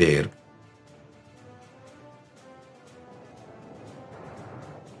facility there.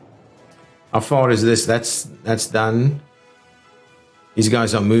 How far is this? That's done. These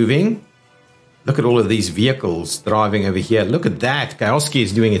guys are moving. Look at all of these vehicles driving over here. Look at that. Kowalski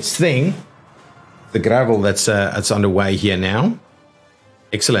is doing its thing. The gravel that's underway here now.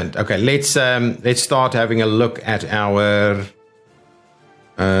 Excellent. Okay, let's start having a look at our...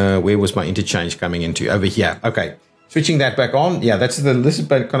 where was my interchange coming into? Over here. Okay, switching that back on. Yeah, this is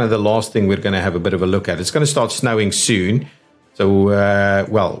kind of the last thing we're going to have a bit of a look at. It's going to start snowing soon. So,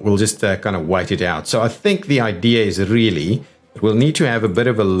 well, we'll just kind of wait it out. So I think the idea is really... We'll need to have a bit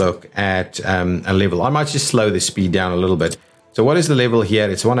of a look at a level. I might just slow the speed down a little bit. So what is the level here?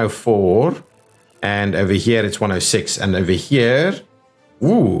 It's 104. And over here, it's 106. And over here,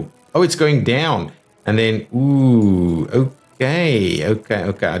 ooh, oh, it's going down. And then, ooh, okay. I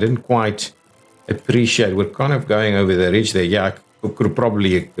didn't quite appreciate. We're kind of going over the ridge there. Yeah, I could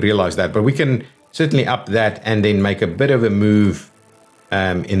probably realize that. But we can certainly up that and then make a bit of a move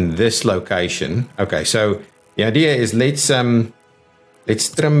in this location. Okay, so... The idea is let's trim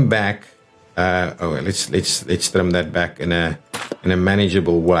back. Let's trim that back in a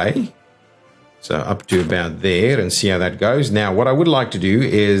manageable way. So up to about there and see how that goes. Now, what I would like to do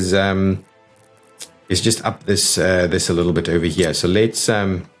is just up this this a little bit over here. So let's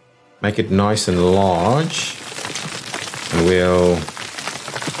make it nice and large, and we'll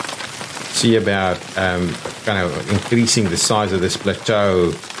see about kind of increasing the size of this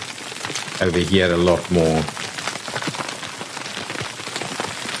plateau over here a lot more.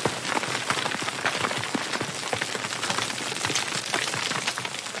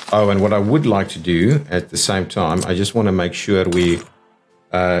 Oh, and what I would like to do at the same time, I just want to make sure we,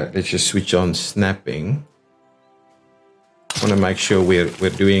 let's just switch on snapping. I want to make sure we're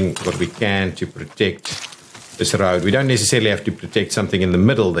doing what we can to protect this road. We don't necessarily have to protect something in the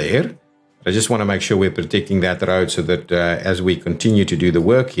middle there. I just want to make sure we're protecting that road so that as we continue to do the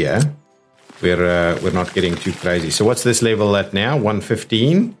work here, we're not getting too crazy. So what's this level at now?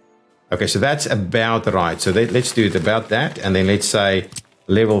 115. Okay, so that's about right. So let's do it about that, and then let's say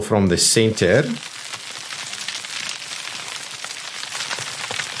level from the center.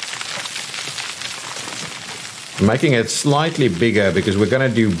 I'm making it slightly bigger because we're going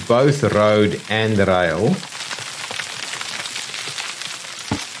to do both road and rail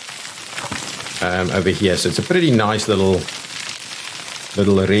over here. So it's a pretty nice little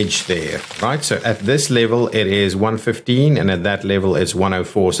little ridge there, right? So at this level, it is 115, and at that level, it's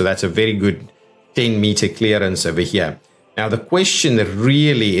 104. So that's a very good 10-meter clearance over here. Now, the question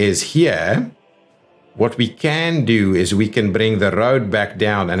really is here, what we can do is we can bring the road back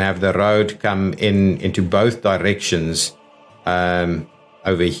down and have the road come into both directions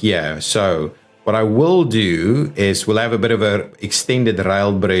over here. So what I will do is we'll have a bit of an extended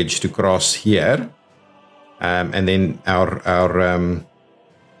rail bridge to cross here. And then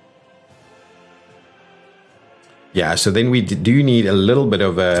so then we do need a little bit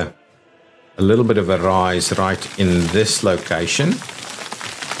of a rise right in this location.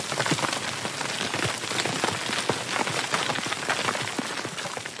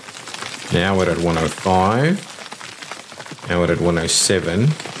 Now we're at 105. Now we're at 107.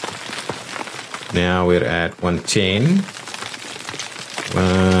 Now we're at 110.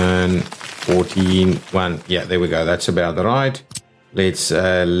 114. Yeah, there we go. That's about right. Let's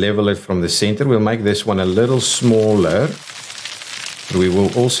level it from the center. We'll make this one a little smaller. We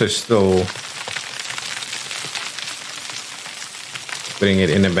will also still bring it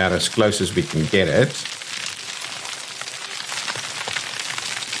in about as close as we can get it.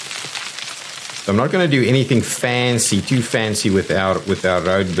 So I'm not going to do anything too fancy with our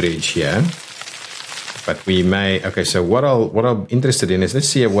road bridge here. But we may. Okay, so what I'm interested in is, let's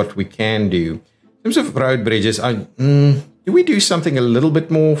see what we can do. In terms of road bridges, do we do something a little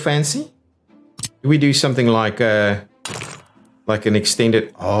bit more fancy? Do we do something like an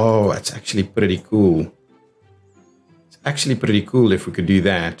extended? Oh, that's actually pretty cool. It's actually pretty cool if we could do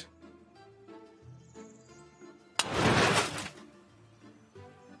that.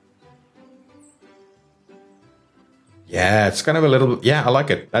 Yeah, it's kind of a little. Yeah, I like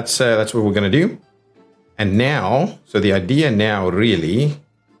it. That's what we're gonna do. And now, so the idea now really.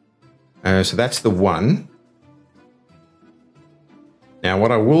 So that's the one. Now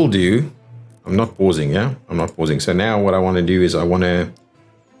what I will do, I'm not pausing, yeah? I'm not pausing. So now what I want to do is I want to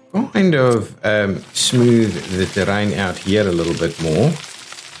kind of smooth the terrain out here a little bit more.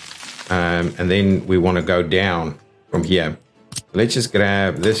 And then we want to go down from here. Let's just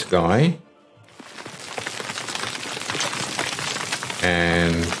grab this guy.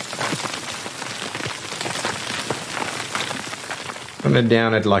 And run it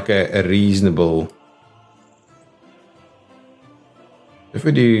down at like a reasonable. If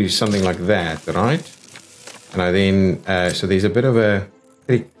we do something like that, right? And I then, so there's a bit of a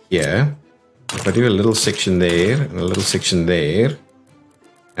trick here. If I do a little section there and a little section there,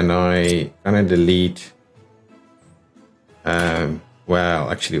 and I kind of delete,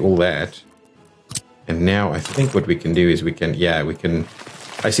 well, actually all that. And now I think what we can do is we can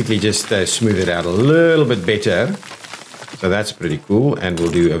basically just smooth it out a little bit better. So that's pretty cool. And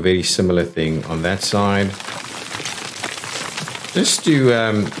we'll do a very similar thing on that side. Just to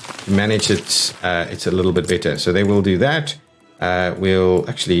manage it's a little bit better. So they will do that. We'll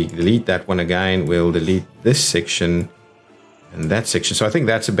actually delete that one again. We'll delete this section and that section. So I think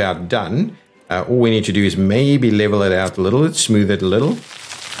that's about done. All we need to do is maybe level it out a little bit, smooth it a little.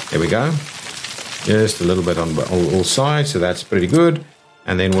 There we go. Just a little bit on all sides. So that's pretty good.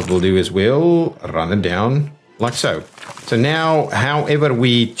 And then what we'll do is we'll run it down like so. So now, however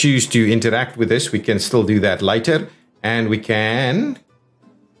we choose to interact with this, we can still do that later. And we can,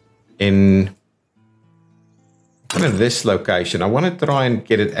 in kind of this location, I want to try and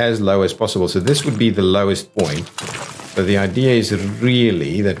get it as low as possible. So this would be the lowest point. So the idea is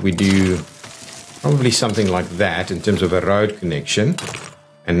really that we do probably something like that in terms of a road connection.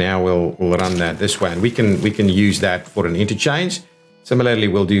 And now we'll run that this way. And we can use that for an interchange. Similarly,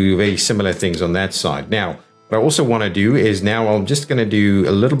 we'll do very similar things on that side. Now, what I also want to do is now I'm just going to do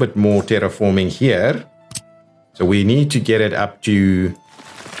a little bit more terraforming here. So we need to get it up to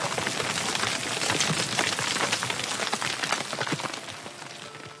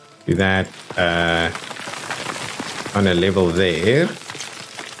that on a level there.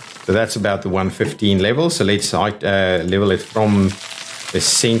 So that's about the 115 level. So let's level it from the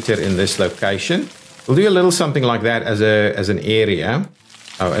center in this location. We'll do a little something like that as an area.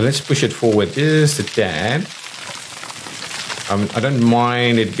 Oh, and let's push it forward just a tad. I don't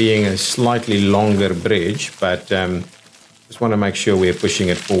mind it being a slightly longer bridge, but just want to make sure we're pushing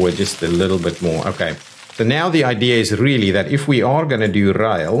it forward just a little bit more. Okay. So now the idea is really that if we are going to do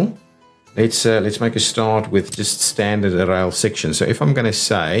rail, let's make a start with just standard rail section. So if I'm going to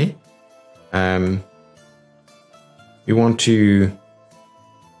say we want to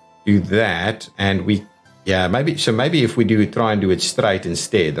do that, and maybe if we try and do it straight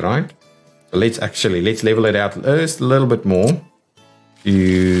instead, right? So let's level it out just a little bit more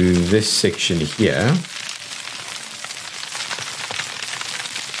to this section here.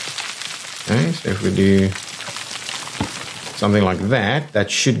 Okay, so if we do something like that, that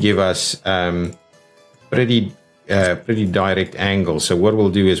should give us pretty direct angle. So what we'll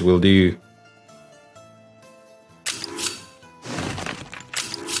do is we'll do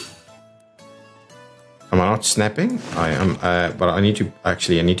am I not snapping? I am, but I need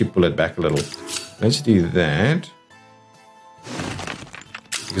to pull it back a little. Let's do that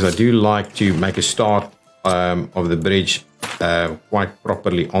because I do like to make a start of the bridge quite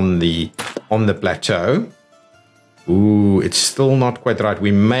properly on the plateau. Ooh, it's still not quite right.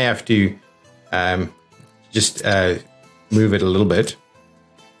 We may have to just move it a little bit.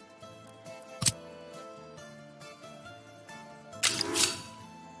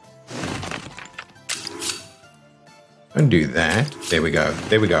 Don't do that. There we go.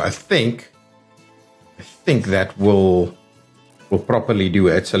 There we go. I think that will properly do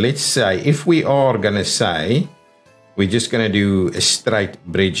it. So let's say if we are gonna say we're just gonna do a straight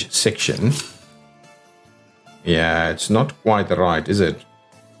bridge section. Yeah, it's not quite right, is it?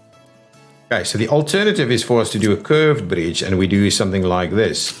 Okay, so the alternative is for us to do a curved bridge, and we do something like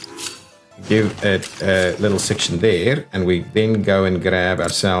this. Give it a little section there, and we then go and grab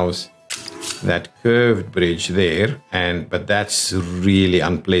ourselves that curved bridge there, but that's really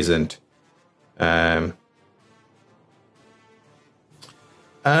unpleasant. But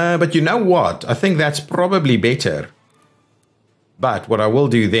you know what? I think that's probably better. But what I will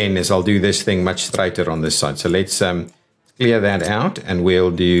do then is I'll do this thing much straighter on this side. So let's clear that out, and we'll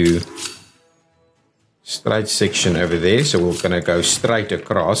do straight section over there. So we're going to go straight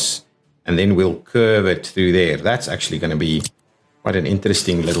across, and then we'll curve it through there. That's actually going to be quite an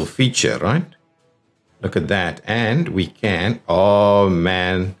interesting little feature, right? Look at that. And we can, oh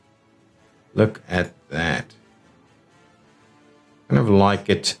man, look at that. Kind of like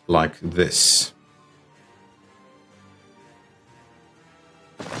it like this.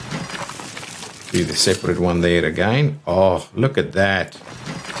 Do the separate one there again. Oh, look at that.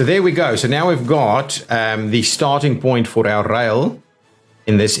 So there we go. So now we've got the starting point for our rail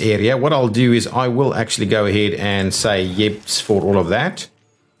in this area. What I'll do is I will actually go ahead and say yes for all of that.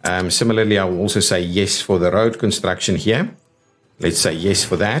 Similarly, I will also say yes for the road construction here. Let's say yes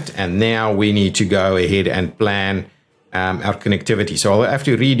for that. And now we need to go ahead and plan our connectivity. So I'll have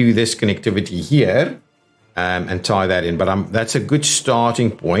to redo this connectivity here and tie that in. But that's a good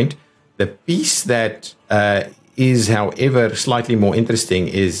starting point. The piece that is, however, slightly more interesting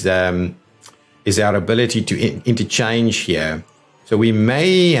is our ability to interchange here. So we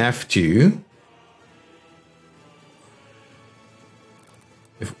may have to,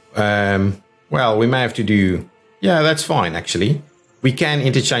 well, we may have to do, yeah, that's fine, actually. We can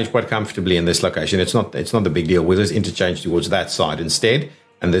interchange quite comfortably in this location. It's not the big deal. We'll just interchange towards that side instead,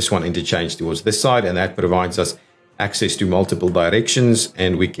 and this one interchange towards this side, and that provides us access to multiple directions,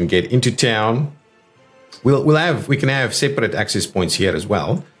 and we can get into town. We can have separate access points here as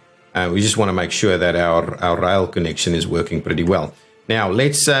well. We just want to make sure that our rail connection is working pretty well. Now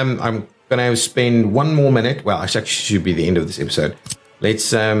let's I'm going to spend one more minute. Well, actually should be the end of this episode.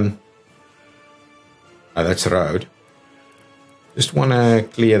 Let's oh, that's road. Just want to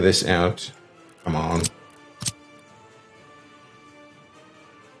clear this out. Come on.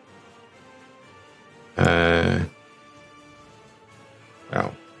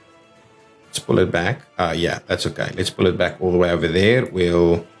 Well, let's pull it back. Yeah, that's okay. Let's pull it back all the way over there.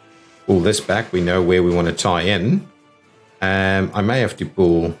 We'll pull this back. We know where we want to tie in. I may have to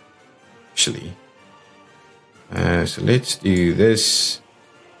pull, actually. So let's do this.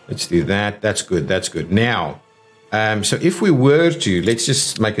 Let's do that. That's good. That's good. Now, so if we were to, let's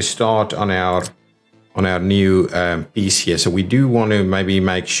just make a start on our new piece here. So we do want to maybe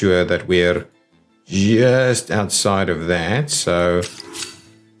make sure that we're just outside of that. So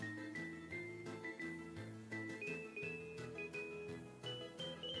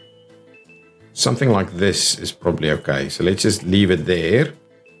something like this is probably okay. So let's just leave it there.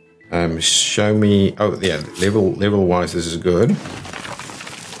 Show me. Oh, yeah. Level wise, this is good.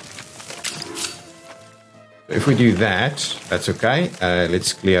 If we do that, that's okay.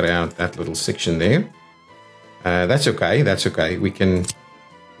 Let's clear out that little section there. That's okay. That's okay. We can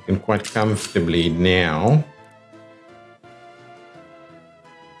quite comfortably now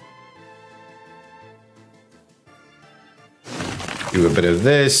do a bit of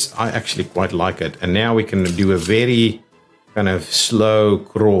this. I actually quite like it. And now we can do a very kind of slow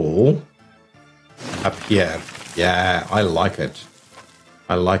crawl up here. Yeah, I like it.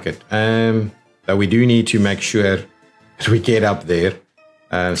 I like it. But we do need to make sure that we get up there.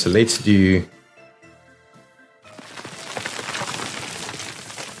 So let's do...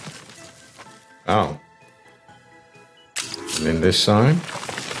 Oh. And then this side.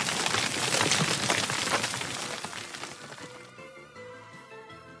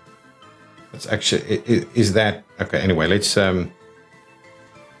 actually, is that, okay, anyway, let's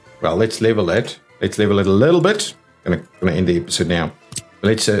level it. Let's level it a little bit. Gonna end the episode now.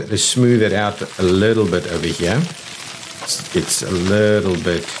 Let's smooth it out a little bit over here. It's a little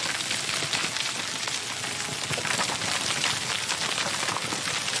bit.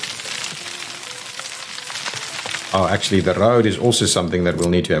 Oh, actually, the road is also something that we'll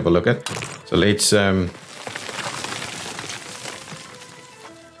need to have a look at. So let's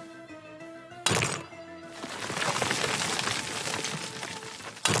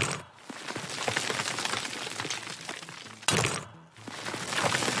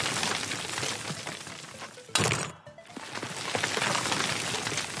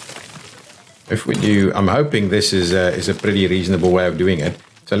if we do, I'm hoping this is a pretty reasonable way of doing it.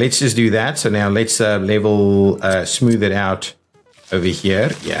 So let's just do that. So now let's level, smooth it out over here.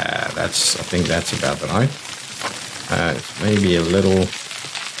 Yeah, I think that's about right. Maybe a little,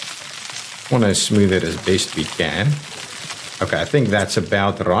 want to smooth it as best we can. Okay, I think that's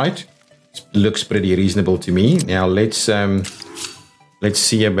about right. It looks pretty reasonable to me. Now let's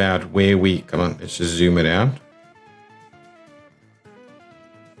see about where we, come on, let's just zoom it out.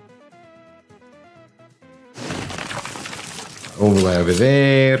 All the way over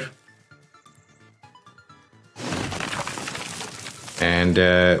there. And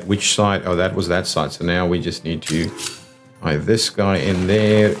which side? Oh, that was that side. So now we just need to tie this guy in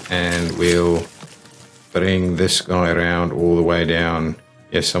there, and we'll bring this guy around all the way down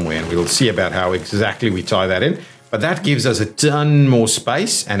here somewhere, and we'll see about how exactly we tie that in. But that gives us a ton more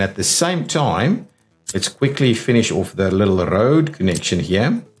space, and at the same time, let's quickly finish off the little road connection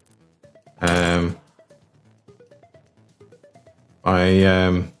here.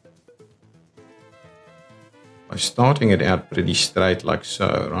 By starting it out pretty straight like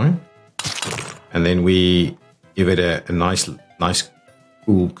so, right? And then we give it a nice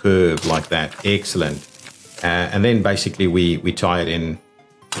cool curve like that. Excellent. And then basically we tie it in.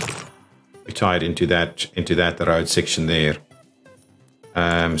 We tie it into that road section there.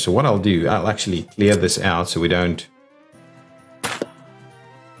 So what I'll do, I'll actually clear this out so we don't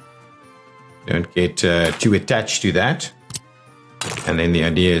get too attached to that. And then the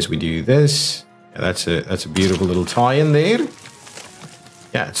idea is we do this. Yeah, that's a beautiful little tie-in there.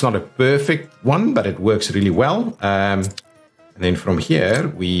 Yeah, it's not a perfect one, but it works really well. And then from here,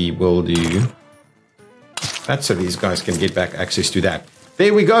 we will do that so these guys can get back access to that.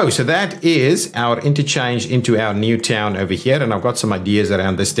 There we go. So that is our interchange into our new town over here. And I've got some ideas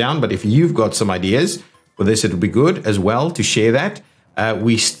around this town, but if you've got some ideas for this, it would be good as well to share that.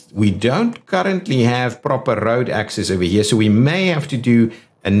 We don't currently have proper road access over here, so we may have to do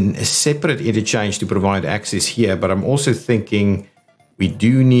a separate interchange to provide access here, but I'm also thinking we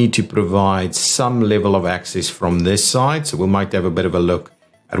do need to provide some level of access from this side, so we might have a bit of a look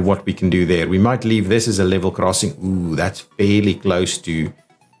at what we can do there. We might leave this as a level crossing. Ooh, that's fairly close to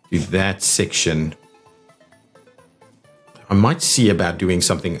that section. I might see about doing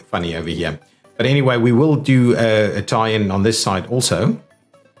something funny over here. But anyway, we will do a tie-in on this side also.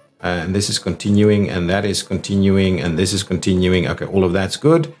 And this is continuing, and that is continuing, and this is continuing. Okay, all of that's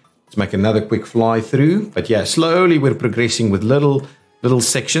good. Let's make another quick fly through. But yeah, slowly we're progressing with little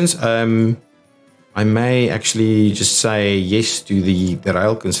sections. I may actually just say yes to the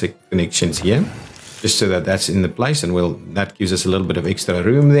rail connections here, just so that that's in the place, and that gives us a little bit of extra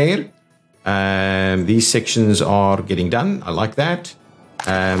room there. These sections are getting done. I like that.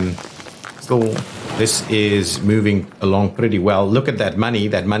 Still, this is moving along pretty well. Look at that money.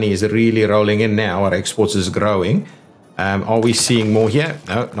 That money is really rolling in now. Our exports is growing. Are we seeing more here?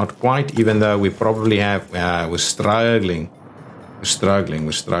 No, not quite, even though we probably have... we're struggling.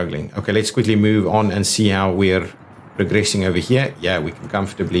 We're struggling. Okay, let's quickly move on and see how we're progressing over here. Yeah, we can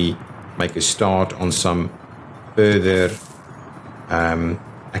comfortably make a start on some further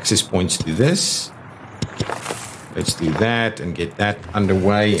access points to this. Let's do that and get that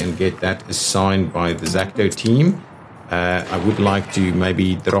underway and get that assigned by the Zacto team. I would like to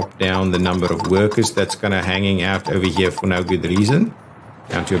maybe drop down the number of workers that's kind of hanging out over here for no good reason.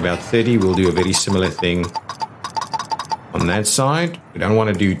 Down to about 30. We'll do a very similar thing on that side. We don't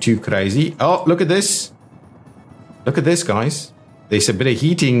want to do too crazy. Oh, look at this. Look at this, guys. There's a bit of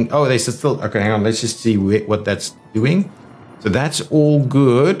heating. Oh, there's still... Okay, hang on. Let's just see what that's doing. So that's all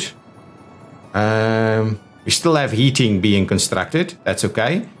good. We still have heating being constructed. That's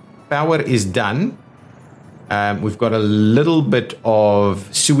okay. Power is done. We've got a little bit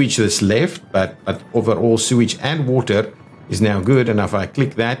of sewage that's left, but overall sewage and water is now good. And if I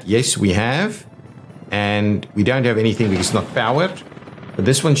click that, yes, we have. And we don't have anything because it's not powered. But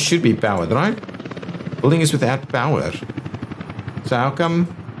this one should be powered, right? Building is without power. So how come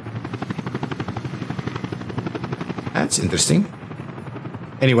That's interesting.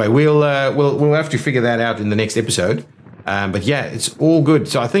 Anyway, we'll have to figure that out in the next episode. But yeah, it's all good.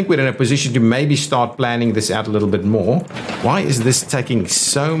 So I think we're in a position to maybe start planning this out a little bit more. Why is this taking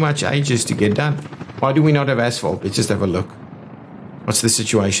so much ages to get done? Why do we not have asphalt? Let's just have a look. What's the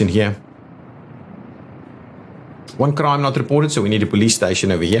situation here? One crime not reported, so we need a police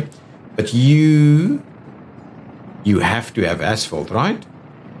station over here. But you have to have asphalt, right?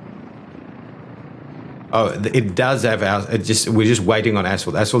 Oh, it does have. We're just waiting on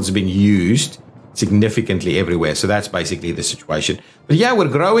asphalt. Asphalt's been used significantly everywhere, so that's basically the situation. But yeah, we're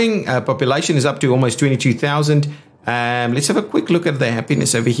growing. Population is up to almost 22,000. Let's have a quick look at the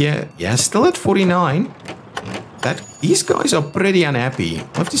happiness over here. Yeah, still at 49. These guys are pretty unhappy.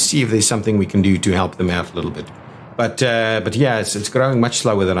 I'll have to see if there's something we can do to help them out a little bit. But yeah, it's growing much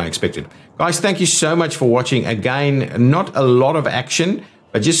slower than I expected. Guys, thank you so much for watching. Again, not a lot of action,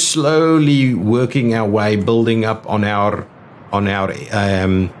 but just slowly working our way, building up on our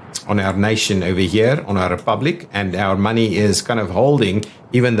nation over here, on our republic, and our money is kind of holding,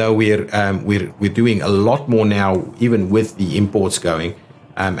 even though we're doing a lot more now, even with the imports going,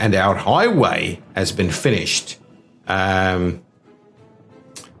 and our highway has been finished. So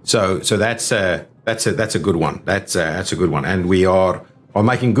that's a good one. That's a good one, and we are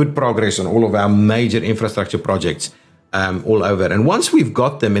making good progress on all of our major infrastructure projects. All over. And once we've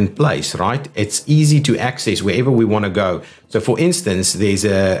got them in place, right, it's easy to access wherever we want to go. So for instance,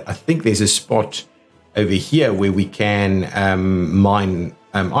 I think there's a spot over here where we can mine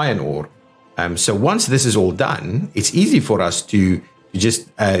iron ore. So once this is all done, it's easy for us to just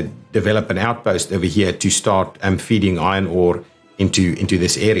develop an outpost over here to start feeding iron ore into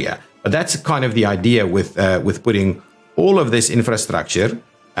this area. But that's kind of the idea with putting all of this infrastructure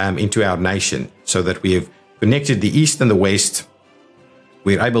into our nation, so that we have connected the east and the west.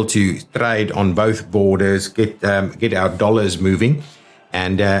 We're able to trade on both borders, get our dollars moving,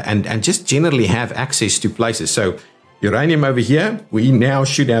 and just generally have access to places. So uranium over here, we now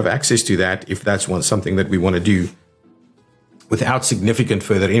should have access to that if that's something that we want to do. Without significant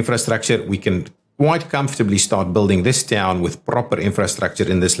further infrastructure, we can quite comfortably start building this town with proper infrastructure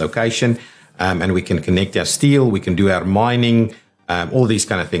in this location, and we can connect our steel, we can do our mining, all these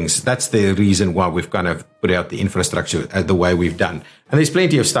kind of things. That's the reason why we've kind of put out the infrastructure the way we've done. And there's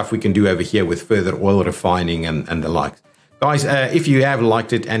plenty of stuff we can do over here with further oil refining and the like. Guys, if you have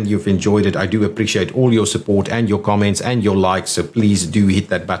liked it and you've enjoyed it, I do appreciate all your support and your comments and your likes. So please do hit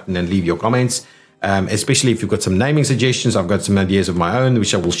that button and leave your comments, especially if you've got some naming suggestions. I've got some ideas of my own,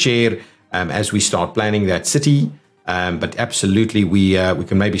 which I will share as we start planning that city. But absolutely, we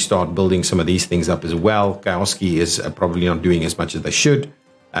can maybe start building some of these things up as well. Kowski is probably not doing as much as they should.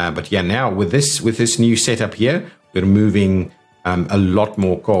 But yeah, now with this new setup here, we're moving a lot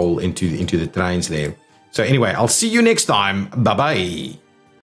more coal into the trains there. So anyway, I'll see you next time. Bye-bye.